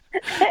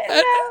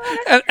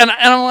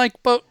I'm like,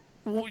 but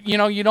you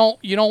don't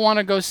want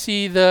to go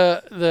see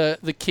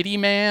the Kitty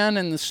Man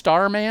and the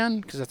Star Man,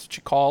 because that's what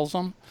she calls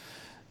them,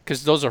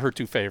 because those are her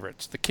two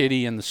favorites, the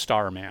Kitty and the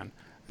Star Man.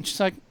 And she's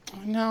like,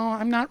 no,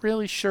 I'm not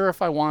really sure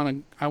if I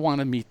want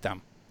to meet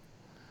them.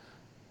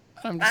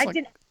 I'm just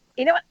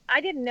I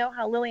didn't know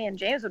how Lily and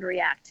James would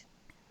react.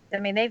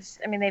 They've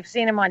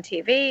seen him on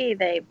TV.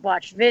 They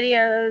watched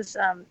videos.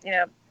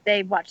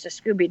 They watched the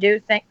Scooby-Doo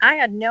thing. I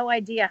had no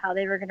idea how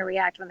they were going to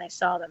react when they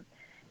saw them.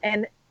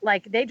 And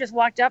they just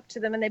walked up to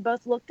them and they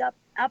both looked up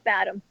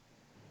at him.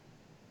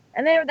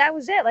 And that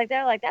was it.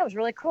 They're like, that was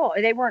really cool.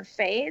 They weren't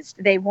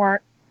fazed. They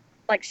weren't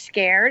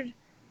scared.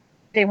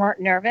 They weren't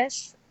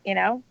nervous,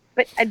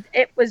 But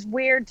it was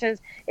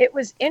it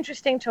was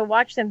interesting to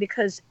watch them,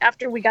 because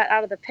after we got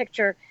out of the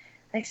picture,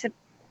 they said,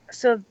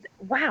 so,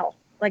 wow,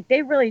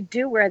 they really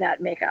do wear that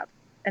makeup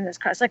in this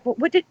class. Well,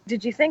 what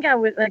did you think I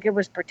was, it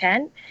was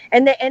pretend?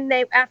 And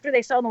they after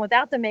they saw them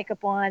without the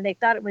makeup on, they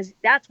thought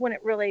that's when it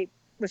really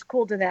was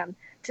cool to them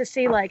to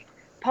see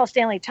Paul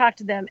Stanley talk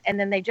to them, and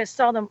then they just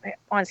saw them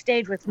on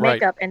stage with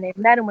makeup, and they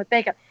met him with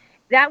makeup.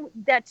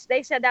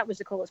 They said that was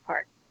the coolest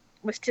part,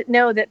 was to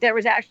know that there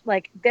was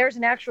actually there's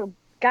an actual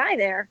guy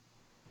there,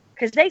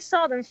 because they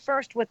saw them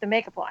first with the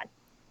makeup on.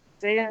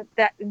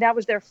 That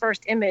was their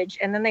first image,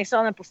 and then they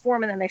saw them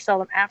perform, and then they saw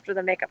them after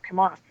the makeup came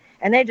off,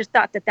 and they just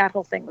thought that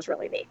whole thing was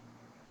really neat.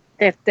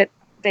 That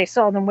they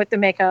saw them with the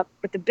makeup,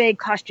 with the big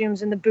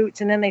costumes and the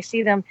boots, and then they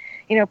see them,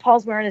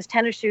 Paul's wearing his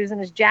tennis shoes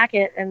and his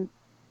jacket, and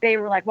they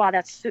were like, wow,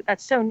 that's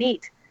so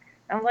neat.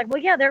 And I'm like,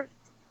 well, yeah, they're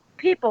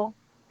people.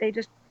 They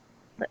just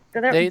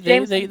they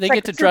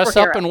get to dress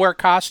up and wear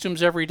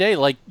costumes every day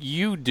like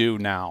you do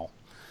now.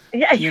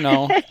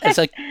 Yeah. As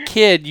a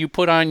kid, you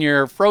put on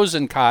your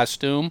Frozen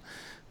costume.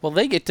 Well,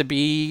 they get to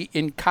be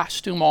in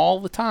costume all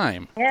the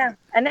time. Yeah,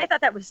 and they thought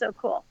that was so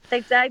cool.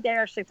 They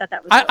actually thought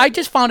that was I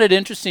just found it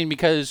interesting,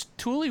 because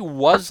Thule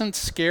wasn't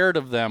scared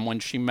of them when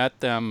she met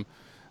them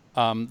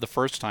the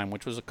first time,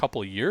 which was a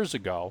couple of years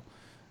ago.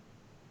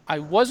 I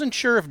wasn't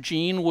sure if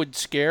Gene would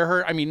scare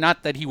her. I mean,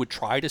 not that he would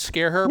try to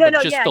scare her, but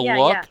just the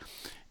look. Yeah.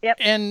 Yep.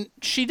 And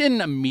she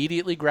didn't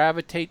immediately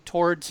gravitate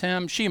towards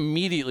him. She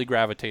immediately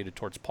gravitated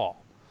towards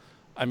Paul.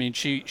 I mean,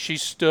 she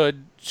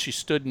stood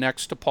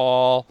next to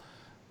Paul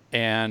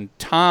and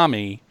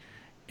Tommy,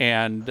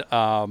 and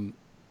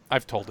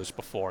I've told this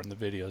before in the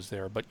videos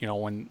there, but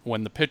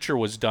when the picture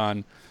was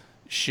done,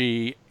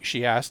 she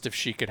asked if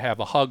she could have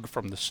a hug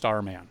from the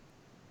Starman,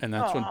 and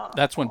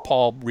that's when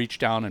Paul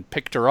reached down and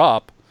picked her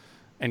up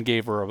and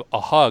gave her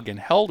a hug and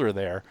held her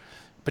there.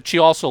 But she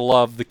also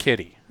loved the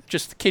kitty,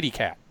 just the kitty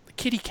cat. The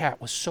kitty cat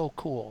was so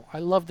cool. I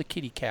love the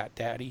kitty cat,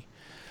 Daddy.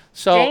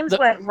 So James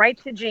went right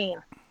to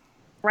Gene,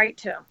 right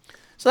to him.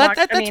 So that's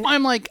why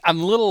I'm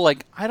a little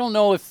I don't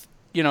know if.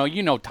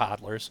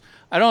 Toddlers.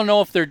 I don't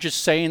know if they're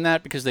just saying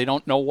that because they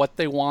don't know what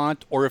they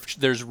want, or if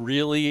there's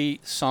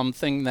really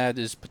something that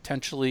is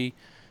potentially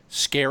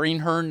scaring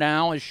her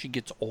now as she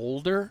gets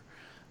older.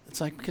 It's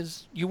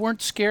because you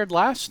weren't scared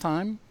last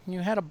time.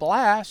 You had a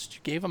blast.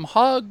 You gave them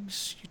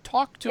hugs. You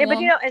talked to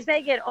them. Yeah, but as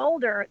they get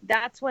older,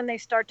 that's when they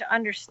start to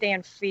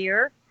understand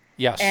fear.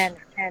 Yes.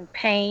 and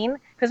pain.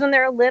 Because when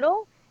they're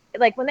little,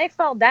 like when they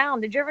fall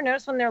down, did you ever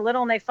notice when they're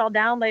little and they fall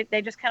down,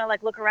 they just kind of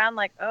like look around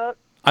like, oh,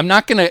 I'm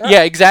not going to, oh,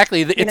 yeah,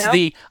 exactly. It's know?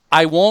 the,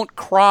 I won't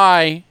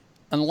cry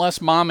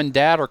unless mom and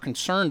dad are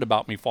concerned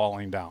about me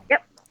falling down.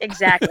 Yep,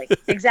 exactly,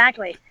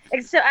 exactly.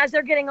 And so as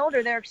they're getting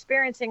older, they're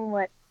experiencing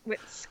what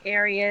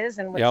scary is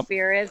and what Yep.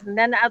 fear is, and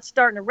then that's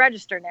starting to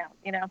register now,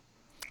 you know.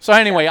 So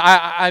anyway,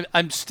 I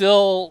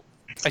still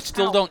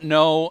don't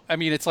know. I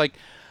mean, it's like,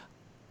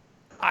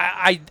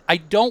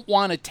 I don't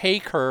want to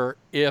take her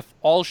if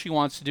all she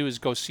wants to do is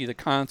go see the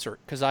concert,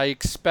 because I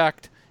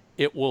expect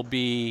it will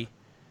be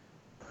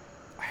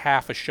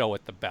half a show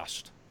at the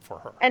best for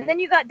her. And then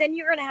you're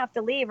gonna have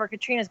to leave, or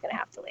Katrina's gonna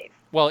have to leave.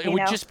 Well, it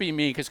would just be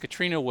me, because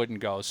Katrina wouldn't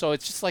go. So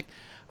it's just like,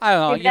 I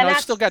don't know. I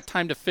still got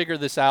time to figure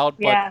this out.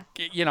 But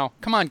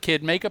come on,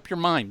 kid, make up your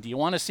mind. Do you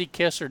want to see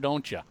Kiss or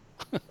don't you?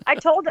 I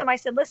told them, I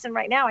said, listen,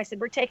 right now, I said,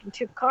 we're taking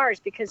 2 cars,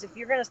 because if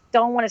you're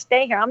don't want to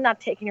stay here, I'm not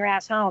taking your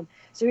ass home.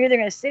 So you're either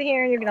going to sit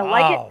here and you're going to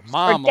like it. Oh,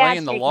 Mom,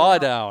 laying the law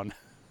down.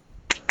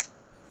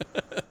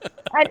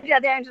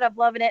 They ended up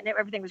loving it, and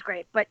everything was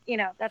great. But,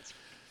 that's...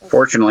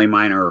 Fortunately,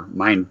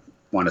 mine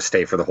want to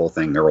stay for the whole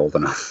thing. They're old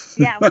enough.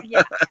 Yeah.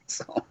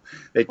 So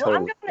they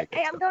totally...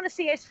 I'm going to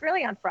see Ace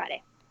Frehley on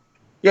Friday.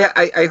 Yeah,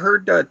 I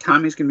heard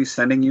Tommy's going to be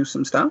sending you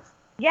some stuff.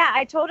 Yeah,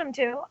 I told him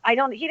to.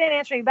 He didn't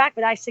answer me back,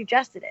 but I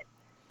suggested it.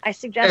 I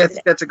think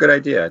that's a good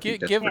idea.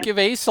 Give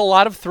Ace a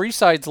lot of Three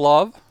Sides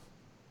love.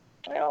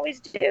 I always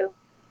do.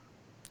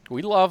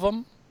 We love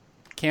him.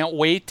 Can't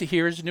wait to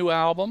hear his new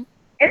album.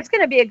 It's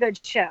going to be a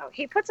good show.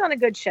 He puts on a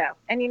good show,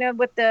 and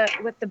with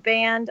the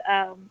band,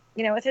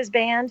 with his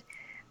band,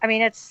 I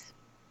mean, it's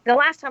the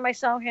last time I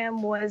saw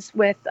him was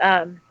with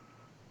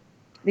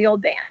the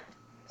old band.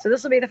 So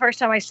this will be the first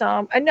time I saw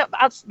him. And no,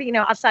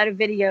 outside of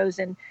videos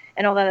and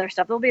all that other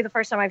stuff, it'll be the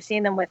first time I've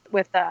seen them with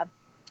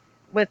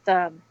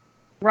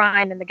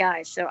Ryan and the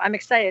guys. So I'm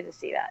excited to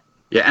see that.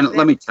 Yeah, and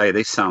let me tell you,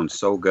 they sound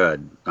so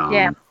good.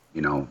 Yeah.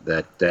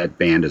 That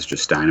band is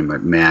just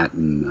dynamite. Matt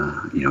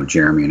and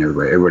Jeremy and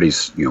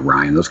everybody's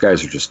Ryan. Those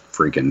guys are just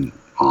freaking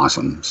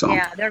awesome. So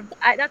yeah,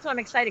 that's why I'm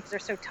excited, because they're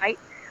so tight.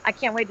 I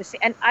can't wait to see.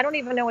 And I don't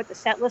even know what the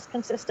set list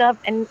consists of,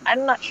 and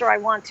I'm not sure I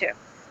want to.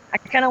 I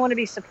kind of want to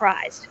be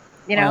surprised.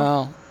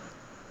 Well,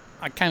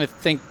 I kind of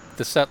think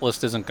the set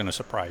list isn't going to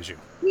surprise you.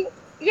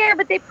 Yeah,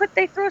 but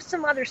they throw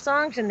some other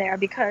songs in there,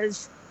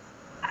 because,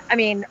 I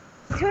mean,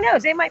 who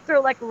knows? They might throw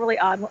like a really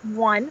odd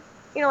one.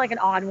 Like an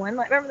odd one.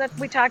 Like, remember that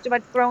we talked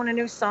about throwing a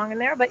new song in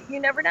there, but you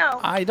never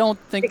know. I don't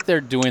think they're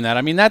doing that.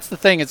 I mean, that's the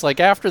thing. It's like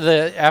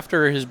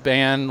after his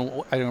band,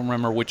 I don't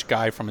remember which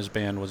guy from his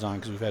band was on,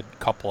 because we've had a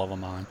couple of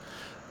them on,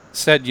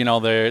 said,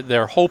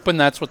 they're hoping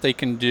that's what they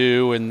can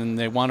do, and then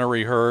they want to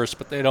rehearse,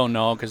 but they don't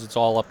know, because it's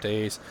all up to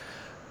Ace.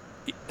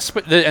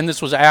 And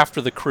this was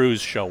after the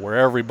cruise show, where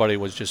everybody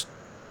was just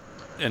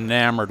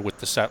enamored with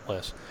the set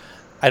list.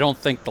 I don't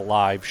think the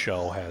live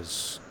show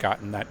has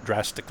gotten that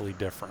drastically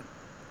different.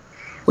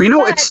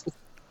 Well,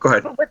 go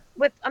ahead.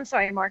 With I'm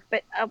sorry, Mark,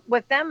 but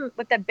with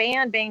the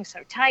band being so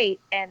tight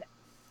and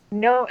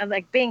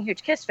being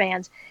huge Kiss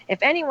fans, if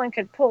anyone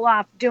could pull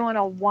off doing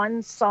a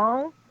one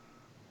song,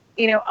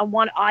 a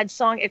one odd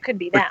song, it could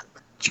be them.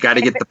 But you got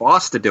to get the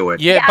boss to do it.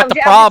 Yeah, but the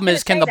problem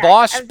is, can the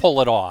boss pull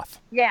it off?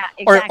 Yeah,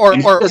 exactly. Or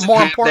more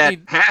importantly,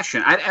 that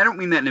passion. I don't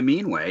mean that in a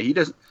mean way. He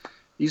doesn't.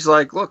 He's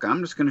like, look,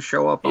 I'm just going to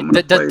show up.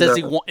 Does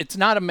he want? It's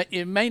not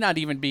it may not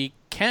even be.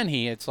 Can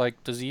he? It's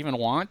like, does he even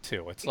want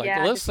to? It's like,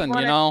 listen,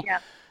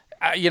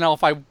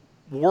 if I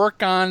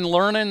work on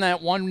learning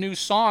that one new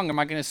song, am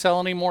I going to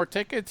sell any more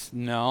tickets?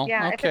 No.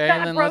 Yeah, okay,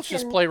 then let's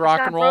just play rock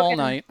and roll all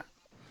night.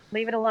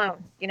 Leave it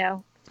alone.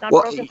 It's not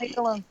broken. Leave it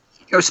alone.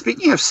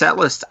 Speaking of set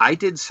lists, I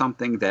did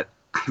something that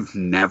I've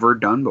never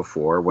done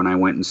before when I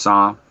went and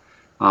saw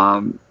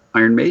Iron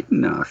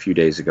Maiden a few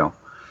days ago.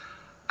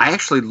 I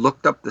actually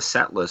looked up the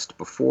set list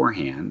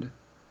beforehand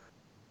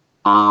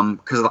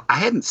because I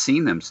hadn't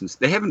seen them since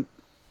they haven't.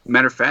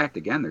 Matter of fact,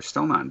 again, they're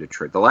still not in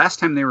Detroit. The last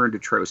time they were in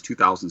Detroit was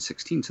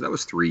 2016, so that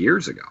was 3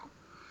 years ago.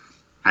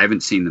 I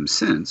haven't seen them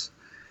since.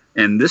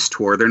 And this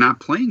tour, they're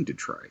not playing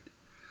Detroit.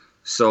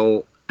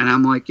 So, and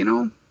I'm like,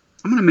 I'm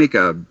going to make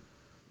a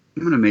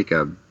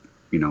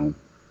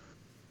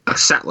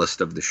set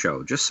list of the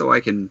show just so I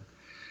can.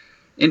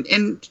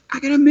 And I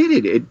gotta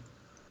admit it.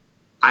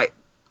 I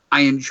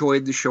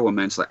enjoyed the show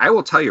immensely. I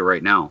will tell you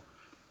right now,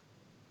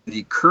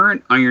 the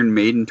current Iron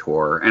Maiden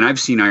tour, and I've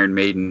seen Iron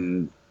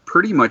Maiden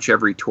pretty much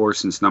every tour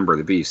since Number of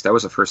the Beast. That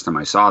was the first time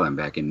I saw them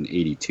back in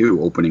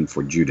 '82, opening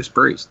for Judas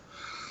Priest.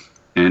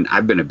 And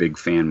I've been a big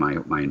fan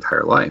my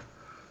entire life.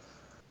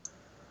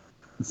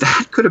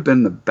 That could have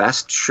been the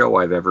best show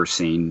I've ever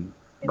seen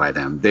by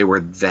them. They were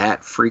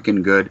that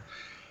freaking good.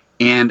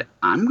 And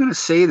I'm going to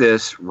say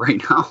this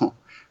right now.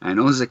 I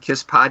know this is a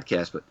Kiss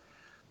podcast, but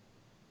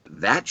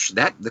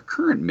the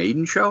current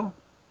Maiden show,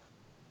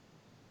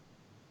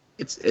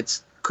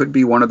 it's could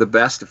be one of the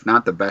best, if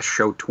not the best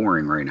show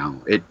touring right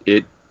now.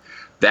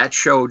 That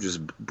show,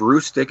 just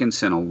Bruce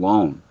Dickinson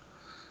alone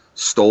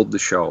stole the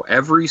show.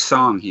 Every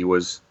song he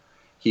was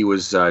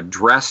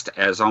dressed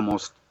as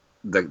almost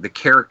the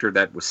character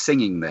that was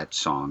singing that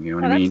song. You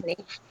know what I mean? Neat.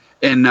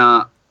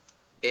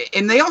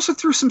 And they also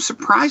threw some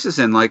surprises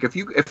in. Like if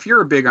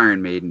you're a big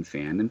Iron Maiden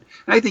fan, and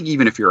I think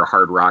even if you're a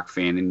hard rock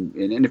fan,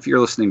 and if you're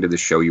listening to the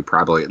show, you're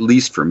probably at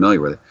least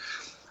familiar with it.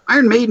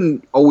 Iron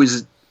Maiden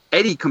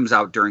Eddie comes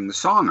out during the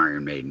song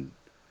Iron Maiden,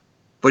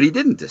 but he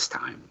didn't this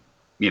time.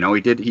 You know,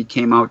 he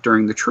came out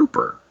during the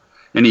Trooper,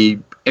 and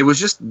it was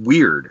just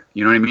weird.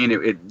 You know what I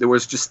mean? There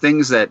was just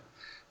things that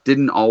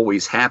didn't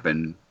always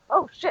happen.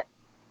 Oh shit!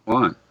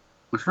 What?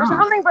 What's wrong? There's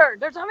a hummingbird.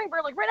 There's a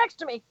hummingbird like right next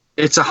to me.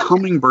 It's a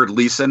hummingbird,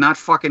 Lisa, not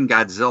fucking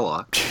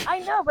Godzilla. I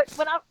know, but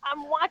when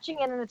I'm watching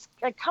it and it's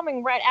like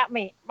coming right at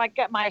me,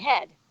 my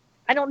head.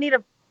 I don't need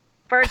a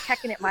bird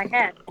pecking at my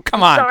head.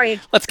 Come on. Sorry.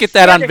 Let's get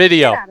that on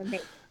video.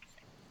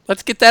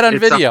 Let's get that on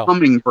video. It's a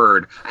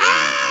hummingbird.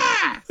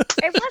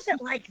 It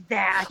wasn't like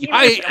that.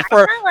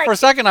 For a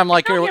second, I'm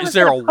like, is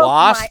there a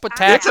wasp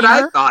attacking That's what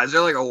I her? thought. Is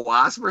there like a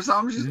wasp or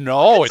something?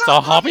 No, it's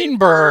a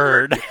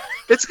hummingbird.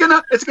 It's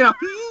gonna.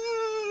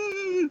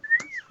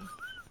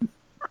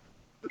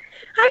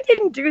 I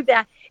didn't do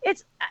that.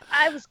 It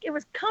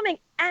was coming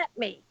at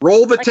me.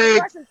 Roll the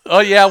tape. Oh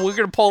yeah, we're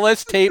gonna pull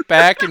this tape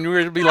back, and we're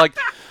gonna be like,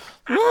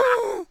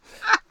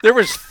 there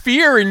was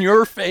fear in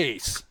your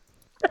face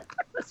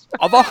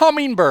of a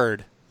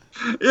hummingbird.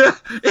 Yeah,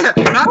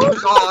 not a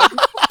dog.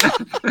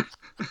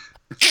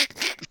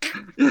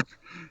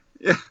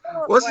 yeah.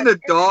 Wasn't a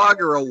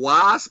dog or a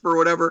wasp or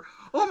whatever.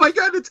 Oh my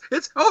God, it's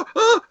a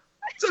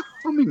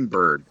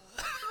hummingbird.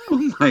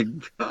 Oh my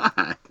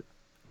God.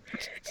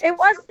 It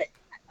wasn't.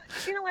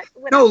 You know what?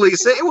 No,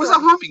 Lisa, it was a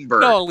hummingbird.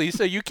 No,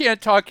 Lisa, you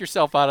can't talk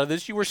yourself out of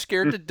this. You were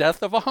scared to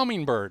death of a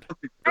hummingbird.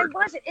 I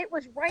wasn't. It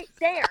was right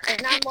there,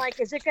 and I'm like,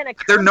 is it going to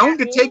come? They're known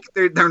to take.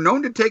 They're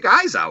known to take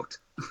eyes out.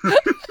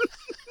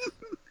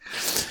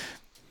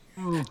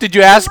 Did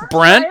you ask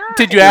Brent?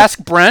 Did you ask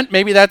Brent?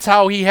 Maybe that's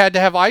how he had to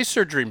have eye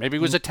surgery. Maybe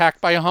he was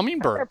attacked by a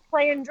hummingbird. They're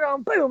playing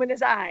drone, boom, in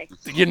his eye.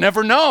 You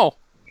never know.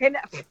 And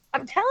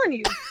I'm telling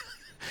you.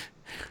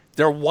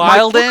 They're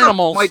wild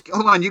animals. Mike,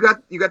 hold on. You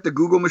got the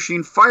Google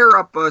machine. Fire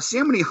up. See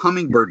how many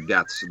hummingbird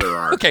deaths there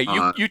are. Okay,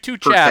 you two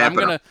chat.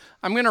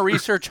 I'm gonna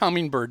research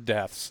hummingbird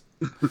deaths.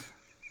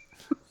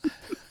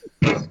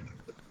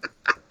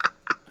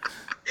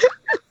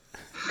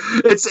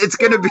 It's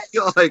gonna be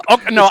like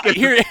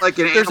like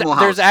an animal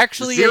house. There's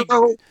actually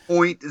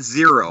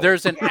 0.0.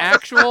 There's an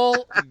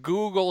actual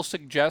Google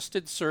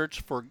suggested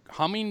search for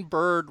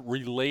hummingbird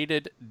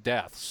related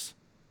deaths.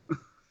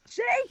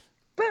 See?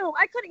 Boom!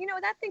 I could,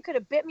 that thing could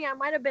have bit me. I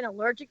might have been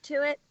allergic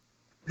to it.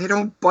 They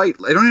don't bite.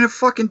 They don't even have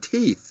fucking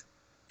teeth.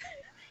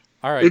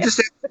 All right. They just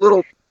have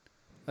little.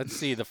 Let's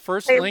see. The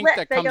first link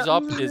that comes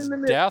up is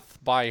death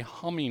by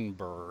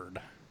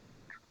hummingbird.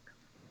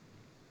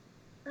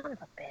 Son of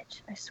a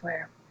bitch! I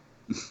swear.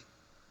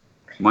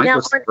 Mike,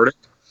 what's the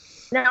verdict?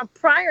 Now,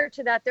 prior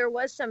to that, there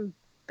was some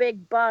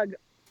big bug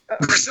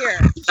over here.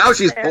 Now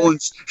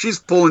she's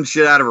pulling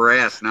shit out of her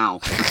ass now.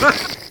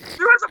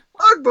 There was a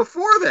bug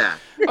before that.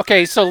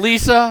 Okay, so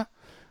Lisa,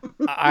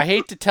 I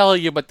hate to tell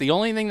you, but the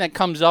only thing that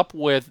comes up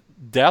with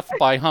death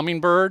by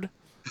hummingbird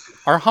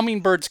are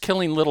hummingbirds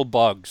killing little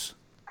bugs.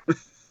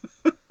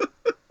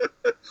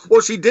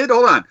 Well, she did.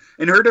 Hold on.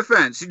 In her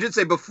defense, she did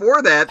say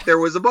before that there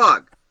was a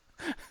bug.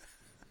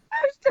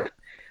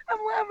 I'm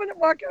laughing at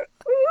Marco.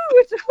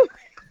 Ooh,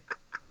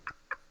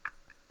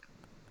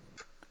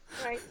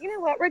 All right, you know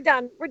what? We're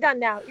done. We're done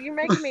now. You're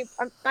making me.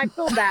 I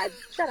feel bad.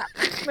 Shut up.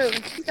 Move.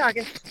 Keep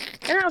talking.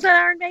 And how's that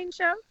Iron Maiden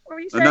show? What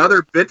were you saying?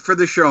 Another bit for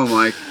the show,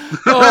 Mike.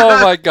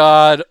 Oh my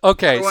God.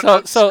 Okay,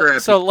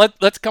 so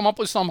let's come up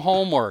with some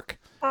homework.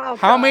 Oh,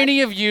 How God.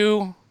 many of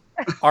you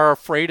are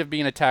afraid of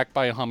being attacked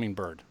by a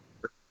hummingbird?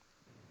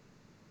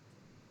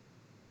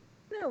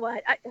 You know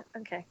what?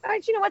 Okay. All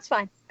right. You know what's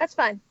fine. That's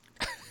fine.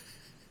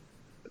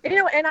 You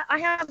know, and I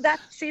have that.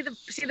 See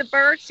the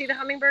bird. See the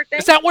hummingbird thing.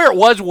 Is that where it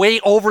was? Way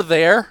over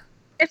there?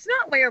 It's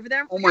not way over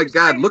there. Oh my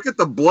God! Look at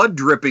the blood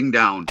dripping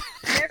down.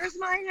 There's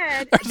my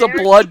head. There's a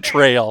blood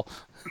trail.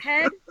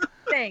 Head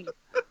thing.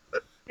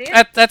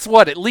 That's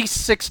what? At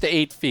least 6 to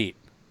 8 feet.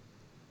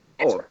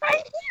 It's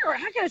right here.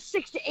 I got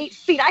 6 to 8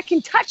 feet. I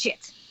can touch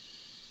it.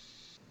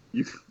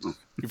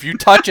 If you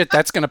touch it,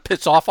 that's going to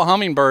piss off a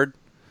hummingbird.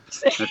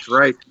 That's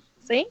right.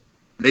 See?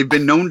 They've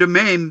been known to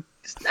maim.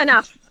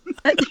 Enough.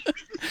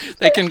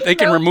 They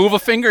can remove a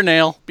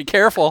fingernail. Be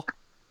careful.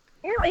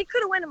 You know, he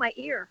could have went in my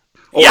ear.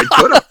 Oh, yeah. He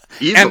could have.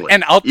 Easily.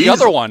 And out the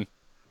other one.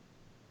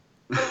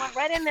 It went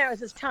right in there with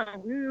his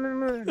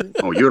tongue.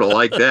 Oh, you'd have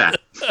liked that.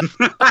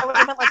 I would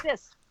have went like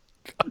this.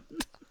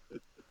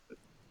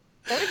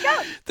 There we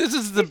go. This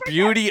is the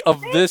beauty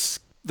of this.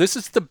 This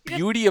is the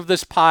beauty of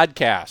this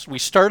podcast. We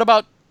start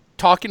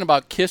talking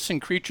about Kiss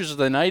and Creatures of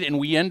the Night, and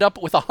we end up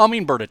with a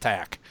hummingbird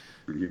attack.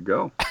 There you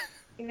go.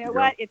 You know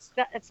what? It's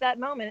that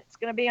moment. It's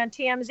going to be on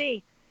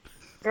TMZ.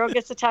 Girl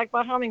gets attacked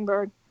by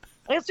hummingbird.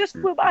 It just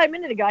flew by a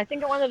minute ago. I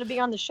think I wanted to be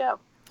on the show.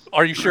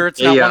 Are you sure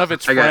it's not one of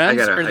its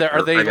friends?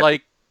 Are they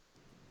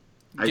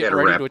getting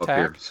ready to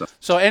attack? Here,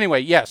 so anyway,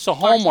 yeah. So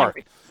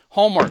homework.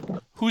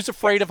 Who's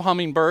afraid of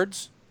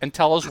hummingbirds? And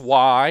tell us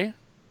why.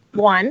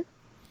 1.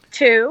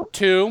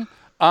 2.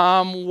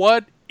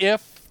 What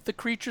if the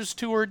Creatures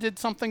Tour did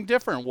something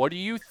different? What do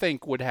you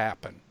think would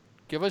happen?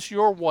 Give us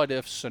your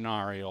what-if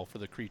scenario for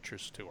the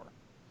Creatures Tour.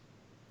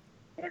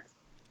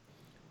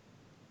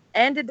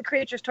 And did the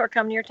Creatures Tour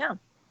come to your town?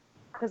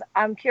 Because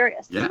I'm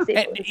curious.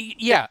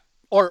 Yeah.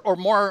 Or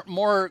more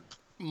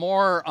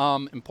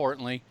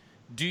importantly,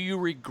 do you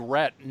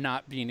regret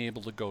not being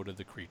able to go to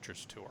the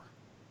Creatures Tour?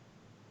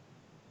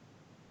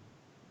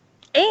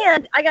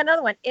 And I got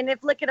another one. And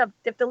if the Lick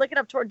It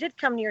Up tour did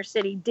come to your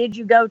city, did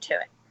you go to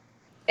it?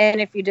 And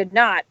if you did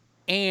not,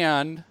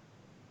 and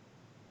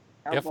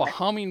if a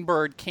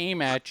hummingbird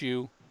came at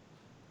you,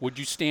 would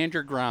you stand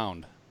your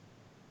ground?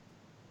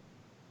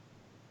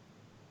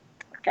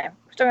 Okay,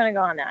 we're still gonna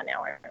go on that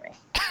now, aren't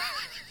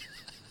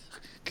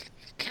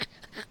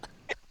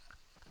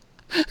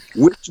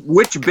we?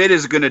 Which bit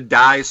is gonna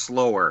die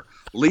slower,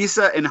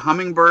 Lisa and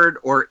Hummingbird,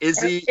 or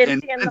Izzy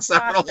and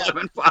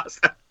 7-Eleven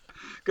pasta?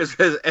 Because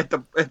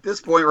at this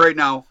point right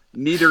now,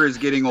 neither is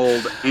getting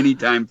old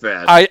anytime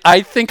fast.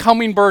 I think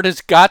Hummingbird has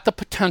got the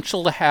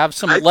potential to have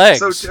some legs.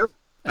 Think so too.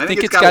 I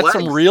think it's got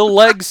some real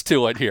legs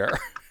to it here.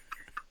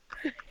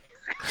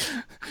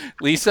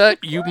 Lisa,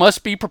 you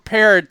must be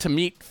prepared to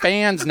meet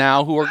fans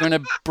now who are going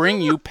to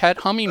bring you pet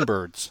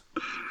hummingbirds.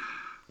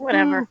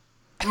 Whatever.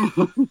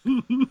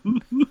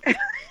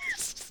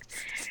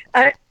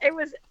 It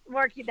was,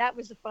 Marky, that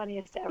was the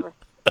funniest ever.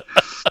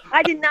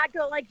 I did not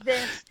go like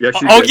this. Yes,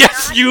 you did.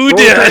 Yes, you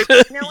did.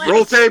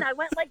 Roll tape. I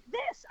went like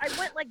this.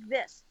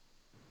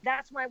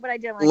 That's what I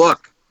did.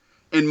 Look,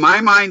 in my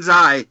mind's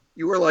eye,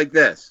 you were like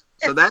this.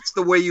 So that's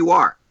the way you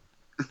are.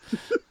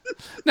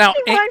 Now,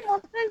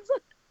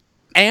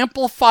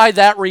 amplify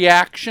that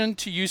reaction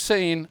to you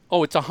saying,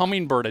 "Oh, it's a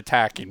hummingbird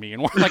attacking me,"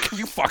 and we're like, "Are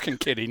you fucking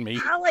kidding me?"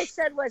 All I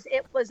said was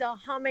it was a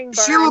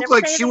hummingbird. She looked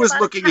like she was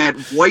looking at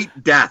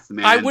white death,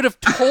 man. I would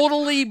have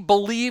totally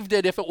believed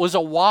it if it was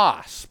a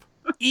wasp,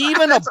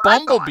 even a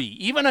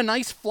bumblebee, even a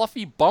nice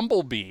fluffy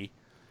bumblebee,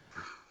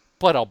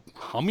 but a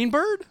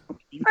hummingbird. I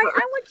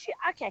want you.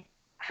 Okay,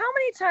 how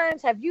many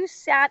times have you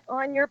sat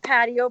on your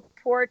patio,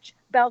 porch,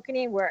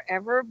 balcony,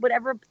 whatever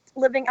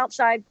living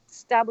outside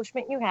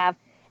establishment you have,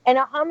 and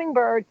a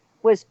hummingbird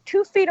was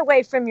 2 feet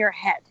away from your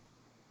head?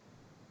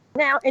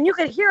 Now, and you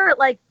could hear it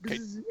like,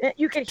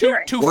 you could hear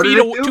it.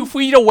 2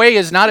 feet away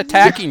is not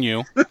attacking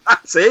you.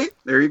 See?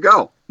 There you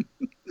go.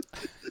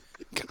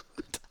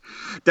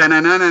 It's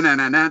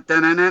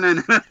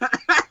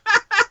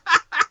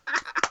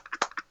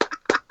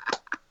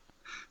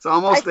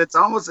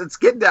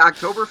getting to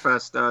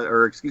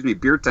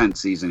Oktoberfest, beer tent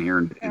season here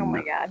in oh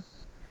my God.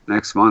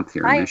 Next month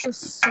here. I am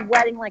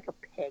sweating like a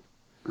pig.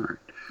 All right.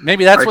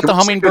 Maybe that's what the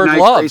hummingbird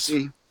loves.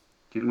 Gracie?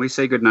 Can we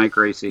say goodnight,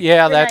 Gracie?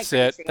 Yeah, that's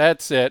it.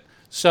 That's it.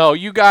 So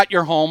you got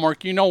your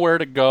homework. You know where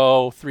to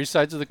go.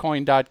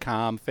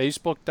 3sidesofthecoin.com,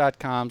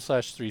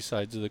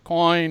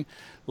 facebook.com/3sidesofthecoin.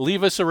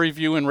 Leave us a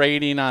review and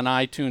rating on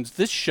iTunes.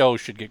 This show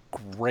should get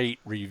great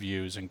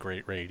reviews and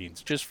great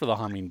ratings just for the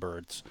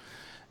hummingbirds.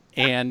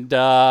 And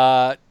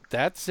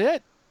that's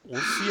it.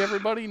 We'll see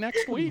everybody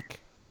next week.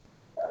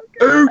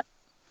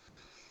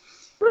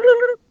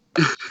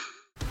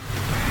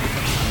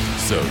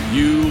 So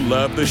you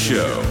love the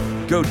show.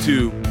 Go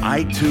to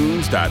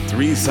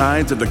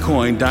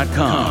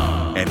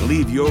itunes.3sidesofthecoin.com and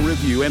leave your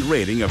review and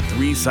rating of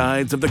 3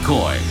 Sides of the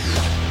Coin.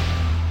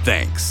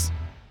 Thanks.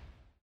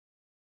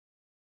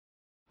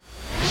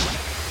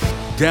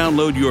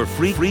 Download your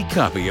free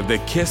copy of the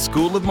KISS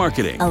School of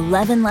Marketing.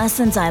 11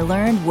 lessons I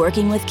learned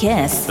working with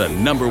KISS. The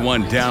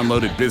 #1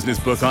 downloaded business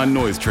book on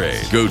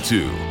NoiseTrade. Go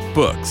to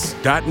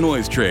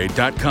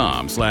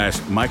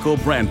books.noisetrade.com/Michael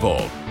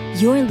Brandvold.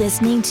 You're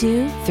listening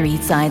to 3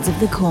 Sides of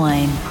the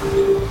Coin.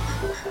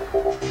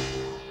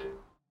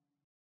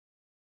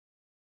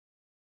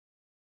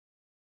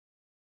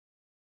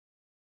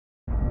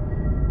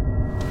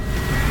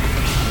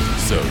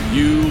 So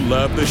you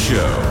love the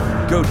show.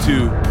 Go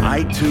to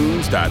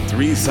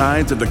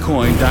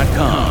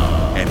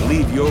itunes.3sidesofthecoin.com and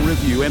leave your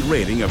review and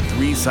rating of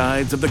 3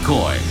 Sides of the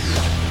Coin.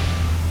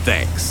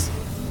 Thanks.